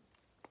wall,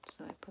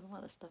 so I put a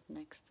lot of stuff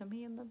next to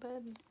me in the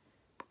bed,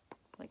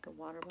 like a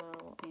water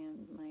bottle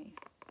and my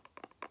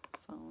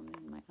phone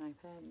and my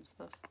iPad and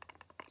stuff.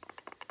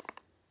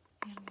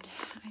 And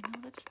I know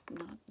that's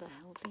not the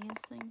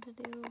healthiest thing to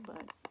do,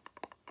 but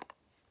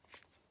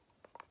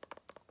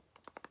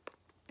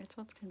it's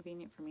what's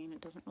convenient for me, and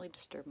it doesn't really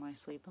disturb my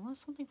sleep unless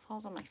something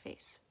falls on my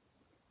face.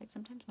 Like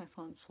sometimes my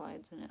phone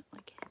slides and it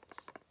like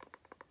hits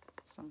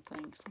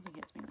something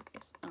hits me in the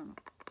face. I don't know.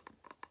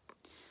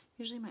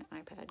 Usually my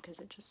iPad, because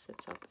it just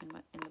sits up in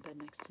the bed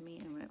next to me,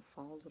 and when it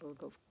falls it'll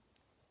go,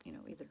 you know,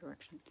 either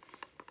direction.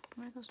 And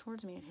when it goes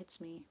towards me, it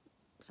hits me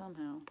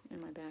somehow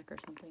in my back or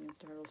something and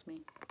startles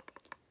me.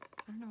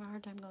 I don't have a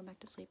hard time going back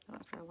to sleep though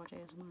after I watch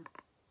ASMR.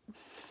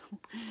 So,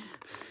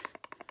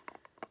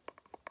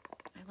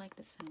 I like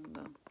the sound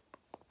though.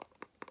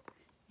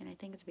 And I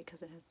think it's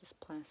because it has this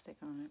plastic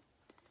on it.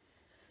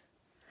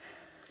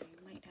 I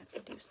might have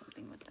to do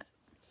something with that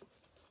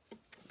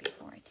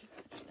before I take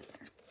it out of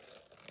there.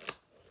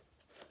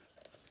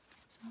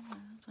 So,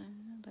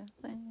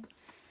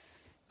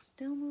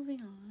 still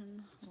moving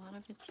on. A lot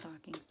of it's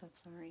stocking stuff,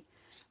 sorry.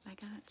 I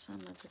got some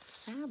of the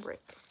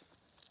fabric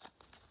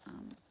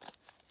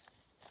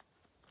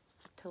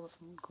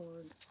telephone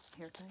cord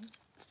hair ties.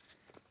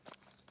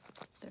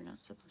 They're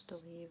not supposed to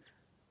leave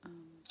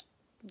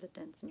the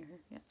dents in your hair.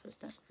 Yeah, it says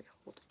dent free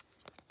hold.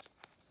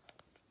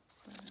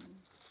 But,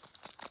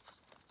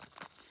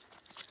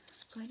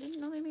 so I didn't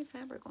know they made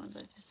fabric ones.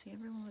 I just see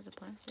everyone with the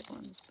plastic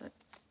ones, but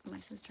my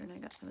sister and I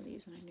got some of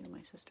these, and I knew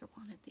my sister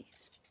wanted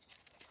these.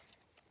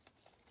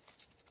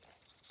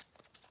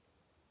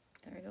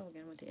 There we go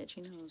again with the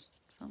itchy nose.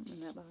 Something in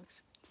that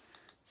box.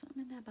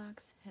 Something in that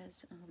box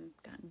has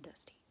gotten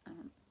dusty.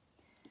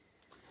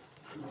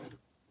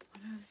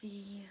 One of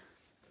the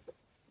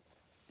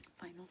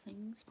final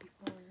things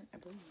before, I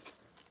believe,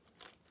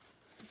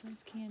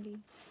 besides candy,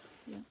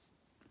 yeah.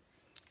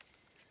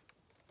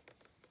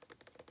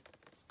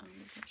 I'm going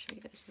to show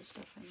you guys the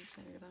stuff I'm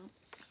excited about.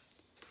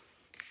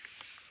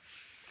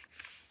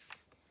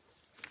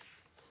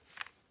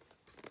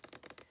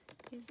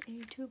 Is a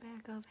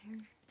 2-pack of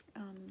hair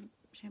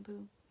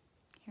shampoo,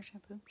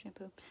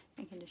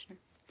 and conditioner.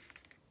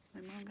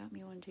 My mom got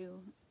me one too.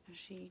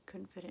 She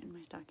couldn't fit it in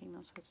my stocking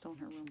though, so it's still in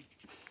her room.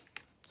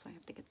 So I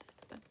have to get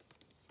that. But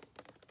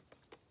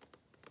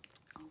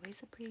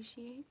always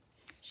appreciate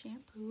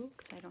shampoo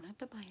because I don't have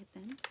to buy it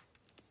then.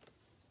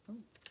 Oh,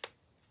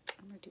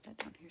 I'm going to do that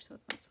down here so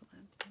it's not so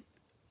loud. But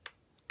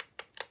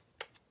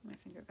my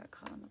finger got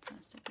caught on the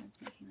plastic and it's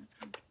making that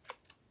sound.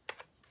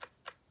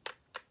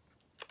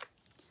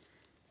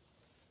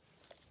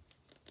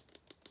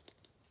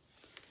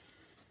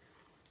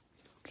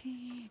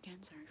 Okay,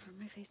 again, sorry for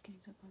my face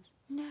getting so close.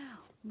 Now,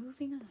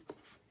 moving on.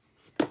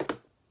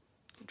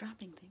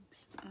 Dropping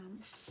things.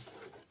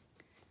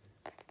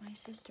 My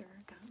sister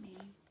got me.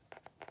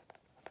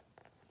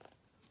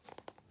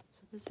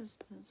 So this is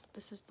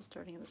the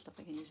starting of the stuff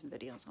I can use in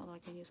videos. Although I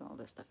can use all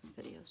this stuff in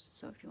videos.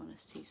 So if you want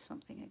to see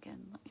something again,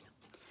 let me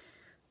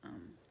know.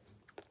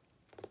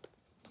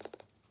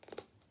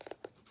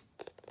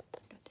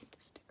 Gotta take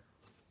the sticker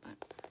off.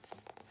 But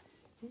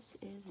this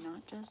is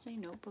not just a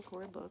notebook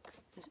or a book.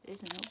 This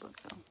is a notebook,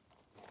 though.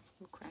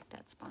 We'll crack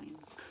that spine.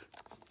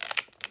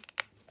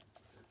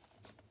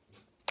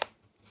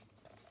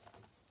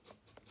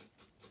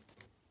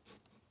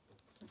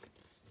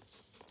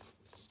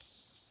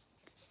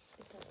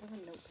 It does have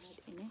a notepad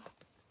in it,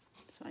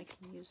 so I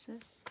can use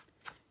this.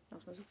 It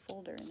also has a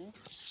folder in it.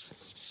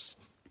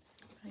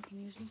 I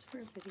can use this for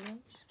videos.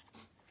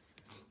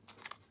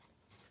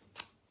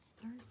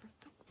 Sorry for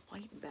the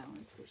white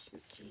balance issue.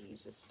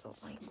 Jeez, it's so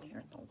light in here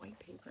in the white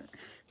paper.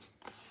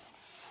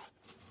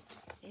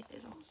 It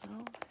is also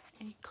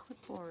a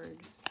clipboard.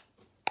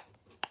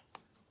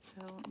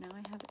 So now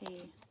I have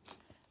a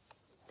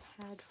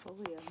pad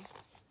folio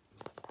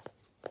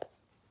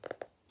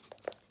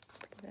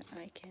that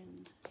I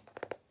can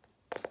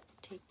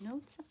take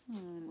notes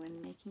on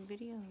when making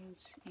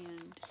videos,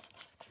 and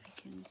I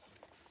can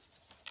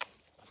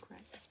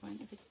crack this one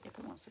if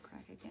it wants to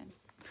crack again.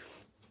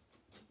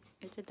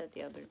 It did that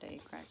the other day,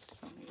 it cracked,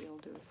 so maybe it'll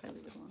do it if I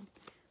leave it alone.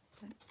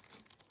 But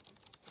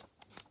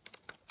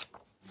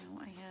now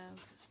I have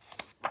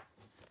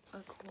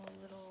a cool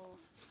little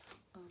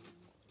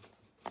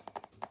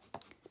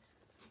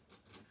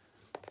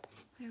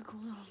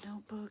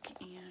notebook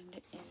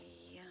and a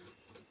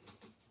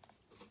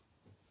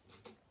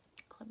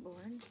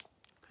clipboard.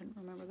 Couldn't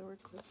remember the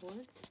word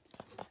clipboard.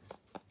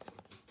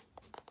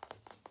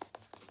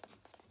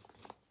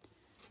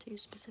 To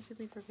use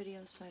specifically for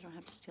videos, so I don't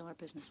have to steal our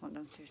business one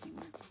downstairs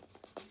anymore.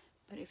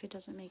 But if it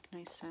doesn't make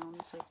nice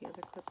sounds like the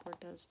other clipboard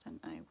does, then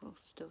I will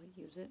still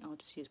use it. I'll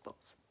just use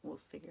both. We'll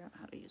figure out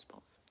how to use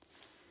both.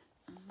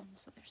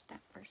 So there's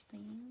that first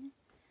thing.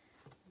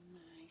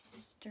 My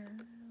sister,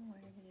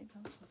 where did it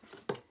go?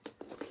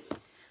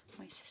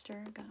 My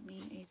sister got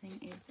me a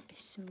thing of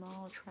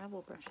small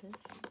travel brushes,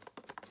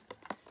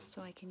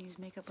 so I can use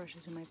makeup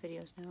brushes in my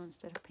videos now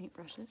instead of paint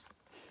brushes.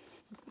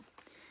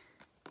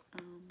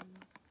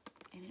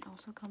 And it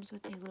also comes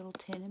with a little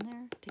tin in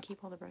there to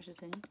keep all the brushes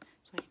in,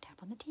 so I can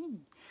tap on the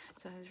tin.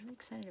 So I was really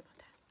excited about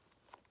that.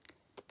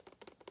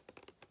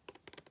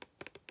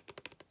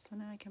 So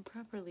now I can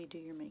properly do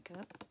your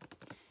makeup,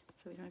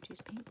 so we don't have to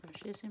use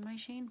paintbrushes in my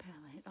Shane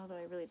palette. Although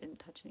I really didn't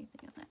touch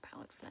anything on that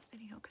palette for that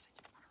video because I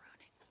didn't want to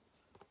ruin it.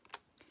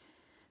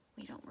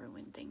 We don't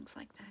ruin things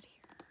like that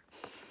here.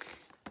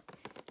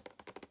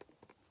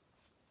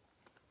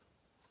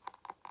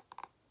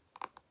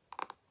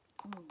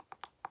 Oh,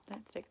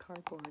 that's thick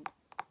cardboard.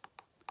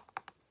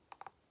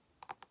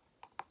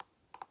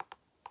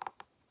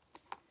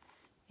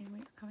 And we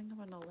are coming up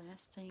on the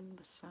last thing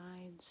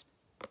besides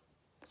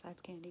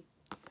candy.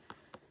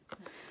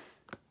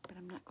 But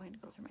I'm not going to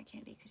go through my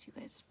candy because you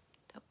guys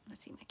don't want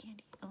to see my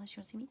candy. Unless you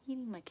want to see me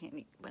eating my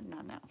candy, but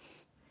not now.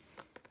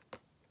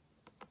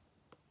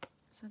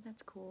 So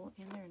that's cool,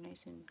 and they're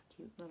nice and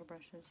cute little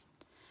brushes.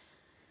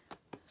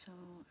 So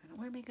I don't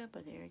wear makeup,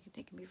 but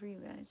they can be for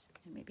you guys.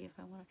 And maybe if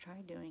I want to try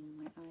doing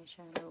my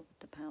eyeshadow with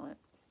the palette,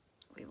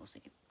 we will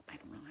see. I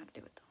don't know how to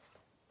do it though.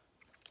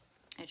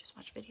 I just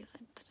watch videos.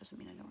 That doesn't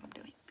mean I know what I'm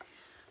doing.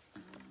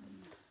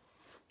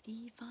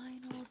 The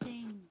final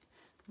thing.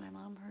 My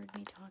mom heard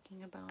me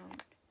talking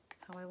about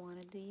how I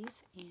wanted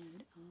these,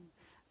 and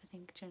I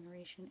think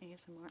Generation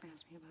ASMR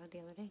asked me about it the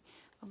other day.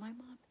 But my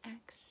mom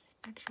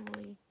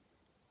actually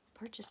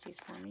purchased these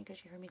for me because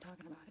she heard me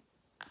talking about it.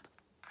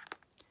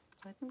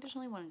 So I think there's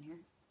only one in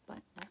here,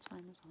 but that's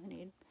fine. That's all I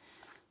need.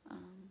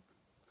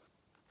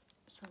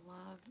 It's a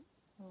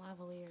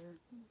lavalier.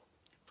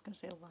 I was gonna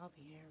say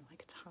lavalier,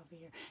 like it's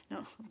Javier.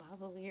 No,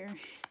 lavalier.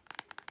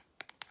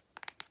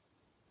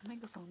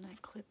 Microphone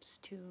that clips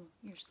to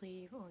your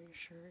sleeve or your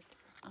shirt.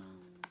 But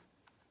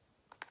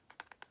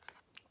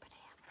I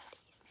have one of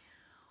these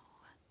now.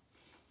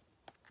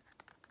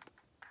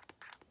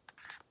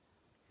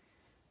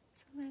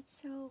 So that's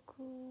so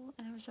cool.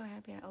 And I was so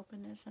happy I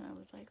opened this and I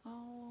was like,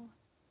 oh,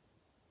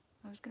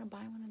 I was going to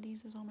buy one of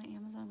these with all my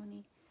Amazon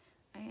money.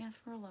 I asked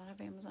for a lot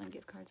of Amazon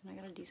gift cards and I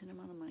got a decent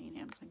amount of money in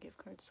Amazon gift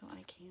cards, so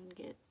I can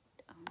get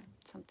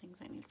some things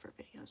I need for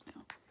videos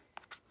now.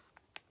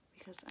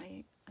 Because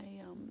I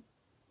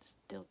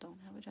still don't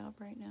have a job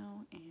right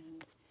now,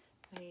 and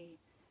I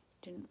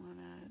didn't want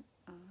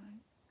to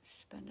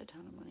spend a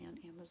ton of money on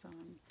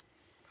Amazon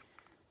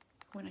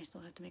when I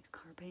still have to make a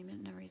car payment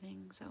and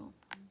everything, so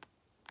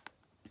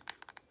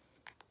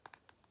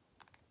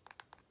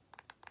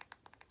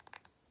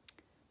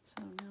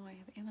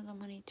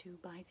to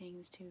buy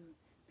things to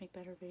make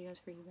better videos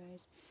for you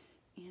guys,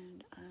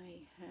 and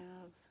I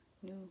have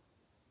new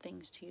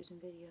things to use in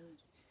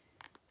videos,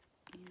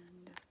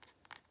 and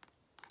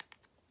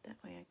that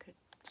way I could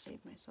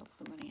save myself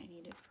the money I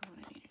needed for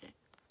when I needed it.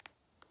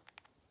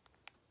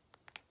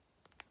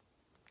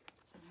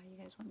 Is that how you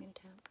guys want me to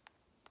tap?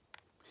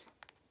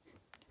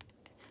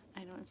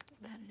 I know I'm so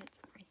bad at it,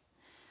 sorry.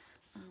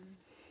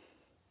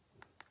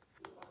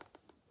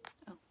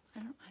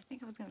 I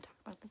think I was going to talk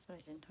about this, but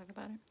I didn't talk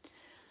about it.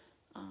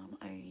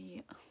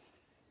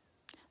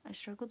 I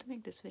struggled to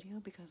make this video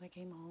because I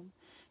came home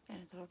and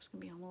I thought I was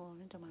going to be home alone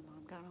until my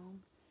mom got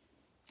home,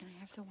 and I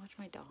have to watch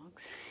my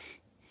dogs.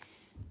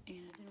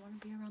 And I didn't want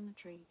to be around the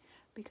tree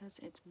because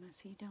it's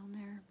messy down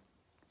there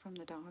from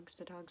the dogs.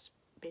 The dogs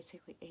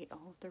basically ate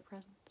all of their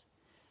presents,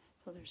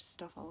 so there's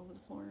stuff all over the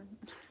floor.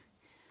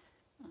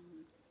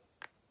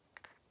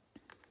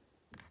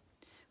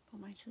 But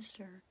my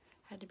sister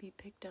had to be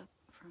picked up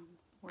from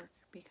work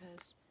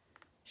because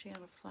she had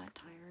a flat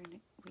tire,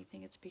 and we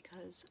think it's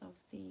because of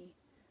the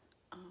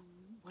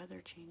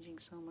weather changing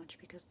so much,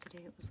 because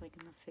today it was like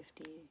in the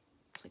 50s,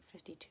 it was like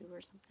 52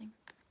 or something.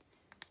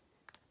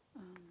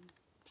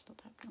 Still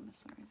tapping on this,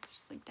 sorry,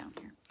 just like down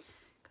here,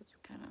 because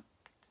it's kind of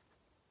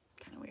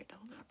weird to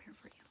hold it up here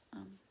for you.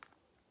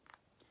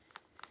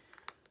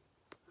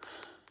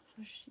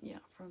 So yeah,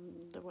 from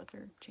the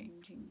weather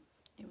changing,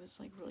 it was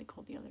like really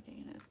cold the other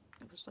day, and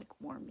it was like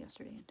warm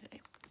yesterday and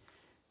today.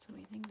 So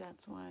we think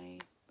that's why,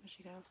 but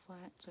she got a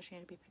flat, so she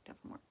had to be picked up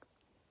from work.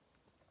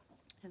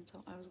 And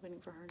so I was waiting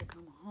for her to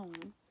come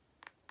home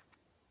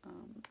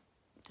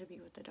to be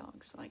with the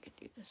dogs so I could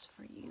do this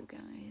for you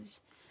guys.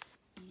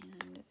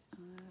 And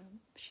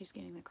she's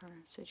getting the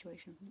car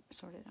situation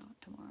sorted out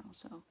tomorrow,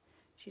 so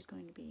she's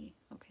going to be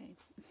okay.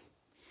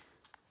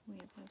 We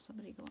have to have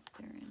somebody go out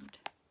there and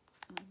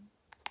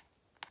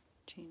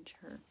change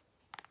her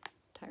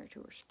tire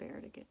to her spare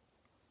to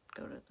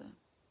go to the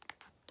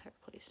tire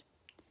place.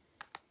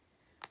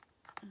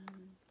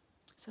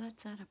 So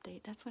that's that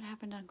update. That's what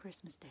happened on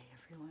Christmas Day,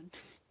 everyone.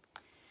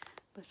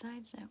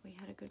 Besides that, we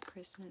had a good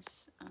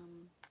Christmas.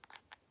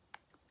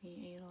 We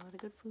ate a lot of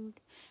good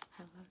food,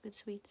 had a lot of good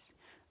sweets,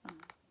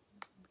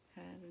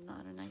 had a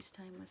lot of nice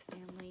time with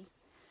family,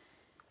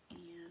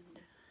 and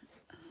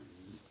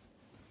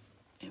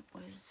it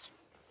was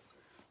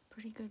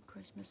pretty good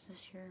Christmas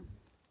this year.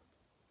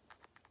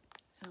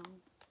 So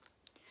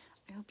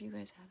I hope you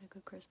guys had a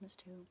good Christmas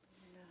too. And,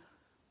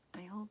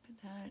 I hope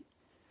that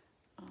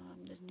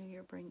this new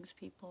year brings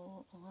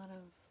people a lot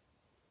of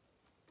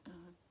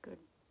good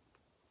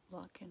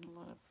luck and a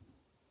lot of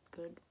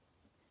good.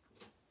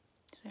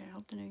 So I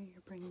hope the new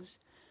year brings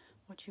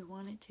what you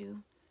want it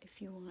to.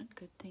 If you want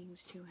good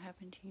things to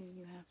happen to you,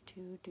 you have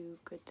to do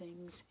good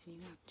things, and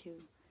you have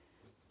to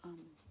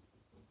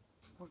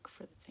work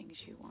for the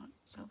things you want.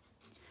 So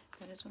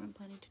that is what I'm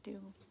planning to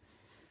do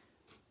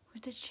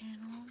with this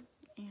channel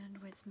and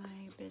with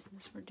my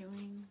business we're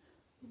doing.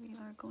 We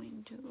are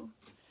going to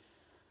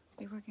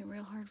be working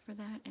real hard for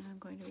that, and I'm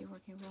going to be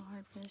working real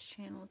hard for this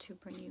channel to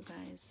bring you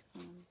guys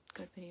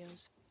good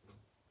videos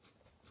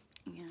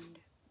and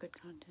good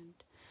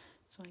content,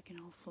 so I can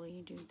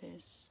hopefully do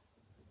this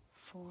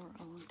for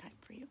a long time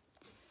for you.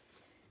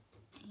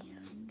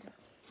 And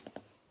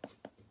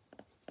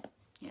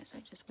yes, I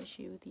just wish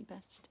you the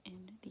best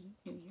in the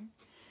new year.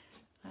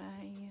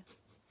 I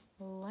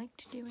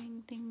liked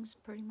doing things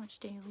pretty much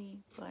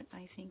daily, but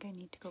I think I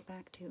need to go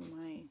back to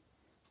my,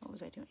 what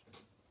was I doing?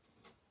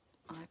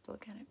 I'll have to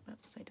look at it, but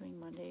was I doing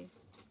Monday,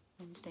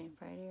 Wednesday, and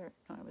Friday, or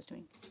no, I was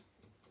doing,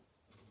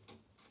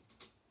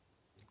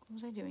 what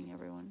was I doing,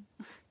 everyone?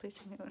 Please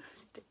tell me what I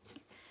was doing.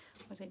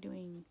 Was I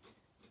doing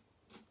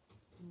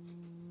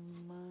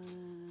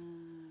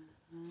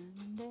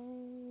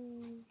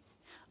Monday?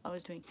 I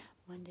was doing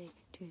Monday,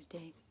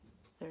 Tuesday,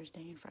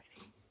 Thursday, and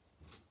Friday.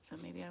 So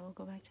maybe I will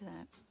go back to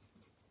that.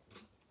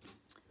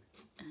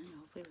 And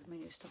hopefully with my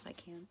new stuff I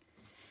can.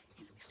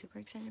 And I'm super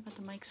excited about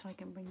the mic so I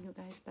can bring you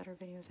guys better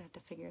videos. I have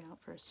to figure it out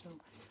first, so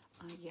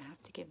you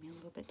have to give me a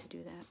little bit to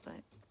do that,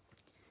 but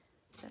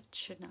that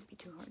should not be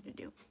too hard to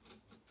do.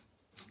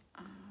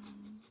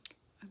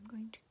 I'm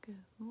going to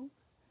go.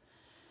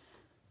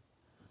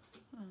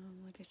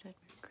 Like I said,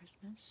 Merry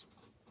Christmas.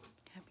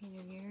 Happy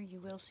New Year. You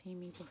will see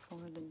me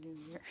before the New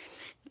Year.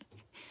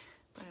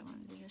 But I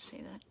wanted to just say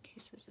that in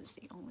case this is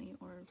the only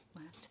or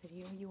last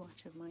video you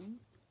watch of mine.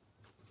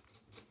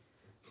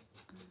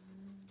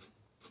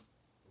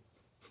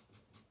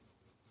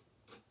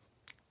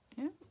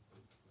 Yeah.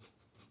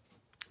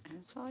 And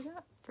that's all I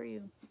got for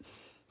you.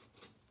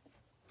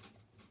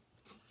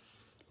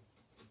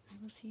 I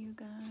will see you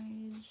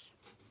guys.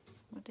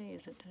 What day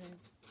is it today?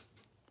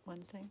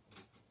 Wednesday?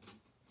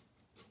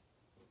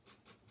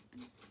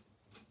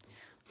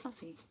 I'll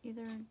see.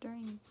 Either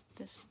during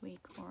this week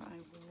or I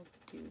will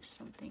do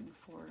something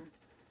for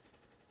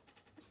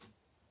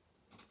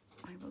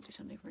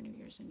New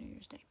Year's and New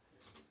Year's Day.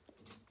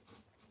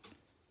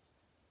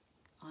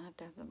 I'll have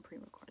to have them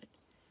pre-recorded.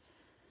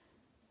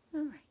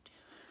 Alright.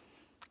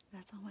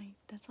 That's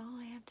all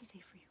I have to say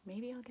for you.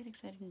 Maybe I'll get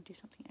excited and do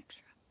something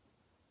extra.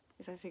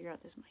 if I figure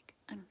out this mic.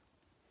 I don't know.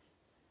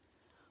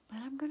 But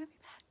I'm gonna be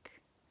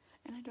back.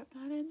 And I don't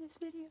know how to end this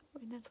video.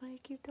 And that's why I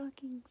keep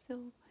talking.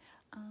 So,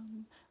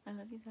 I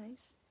love you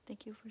guys.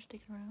 Thank you for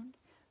sticking around.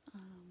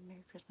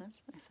 Merry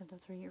Christmas. I said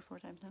that 3 or 4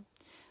 times now.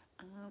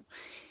 And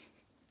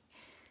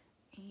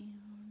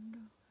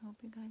I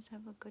hope you guys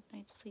have a good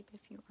night's sleep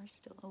if you are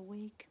still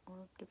awake,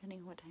 or depending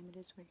on what time it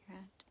is where you're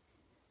at.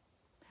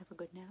 Have a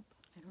good nap.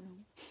 I don't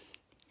know.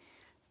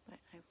 But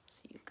I will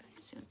see you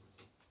guys soon.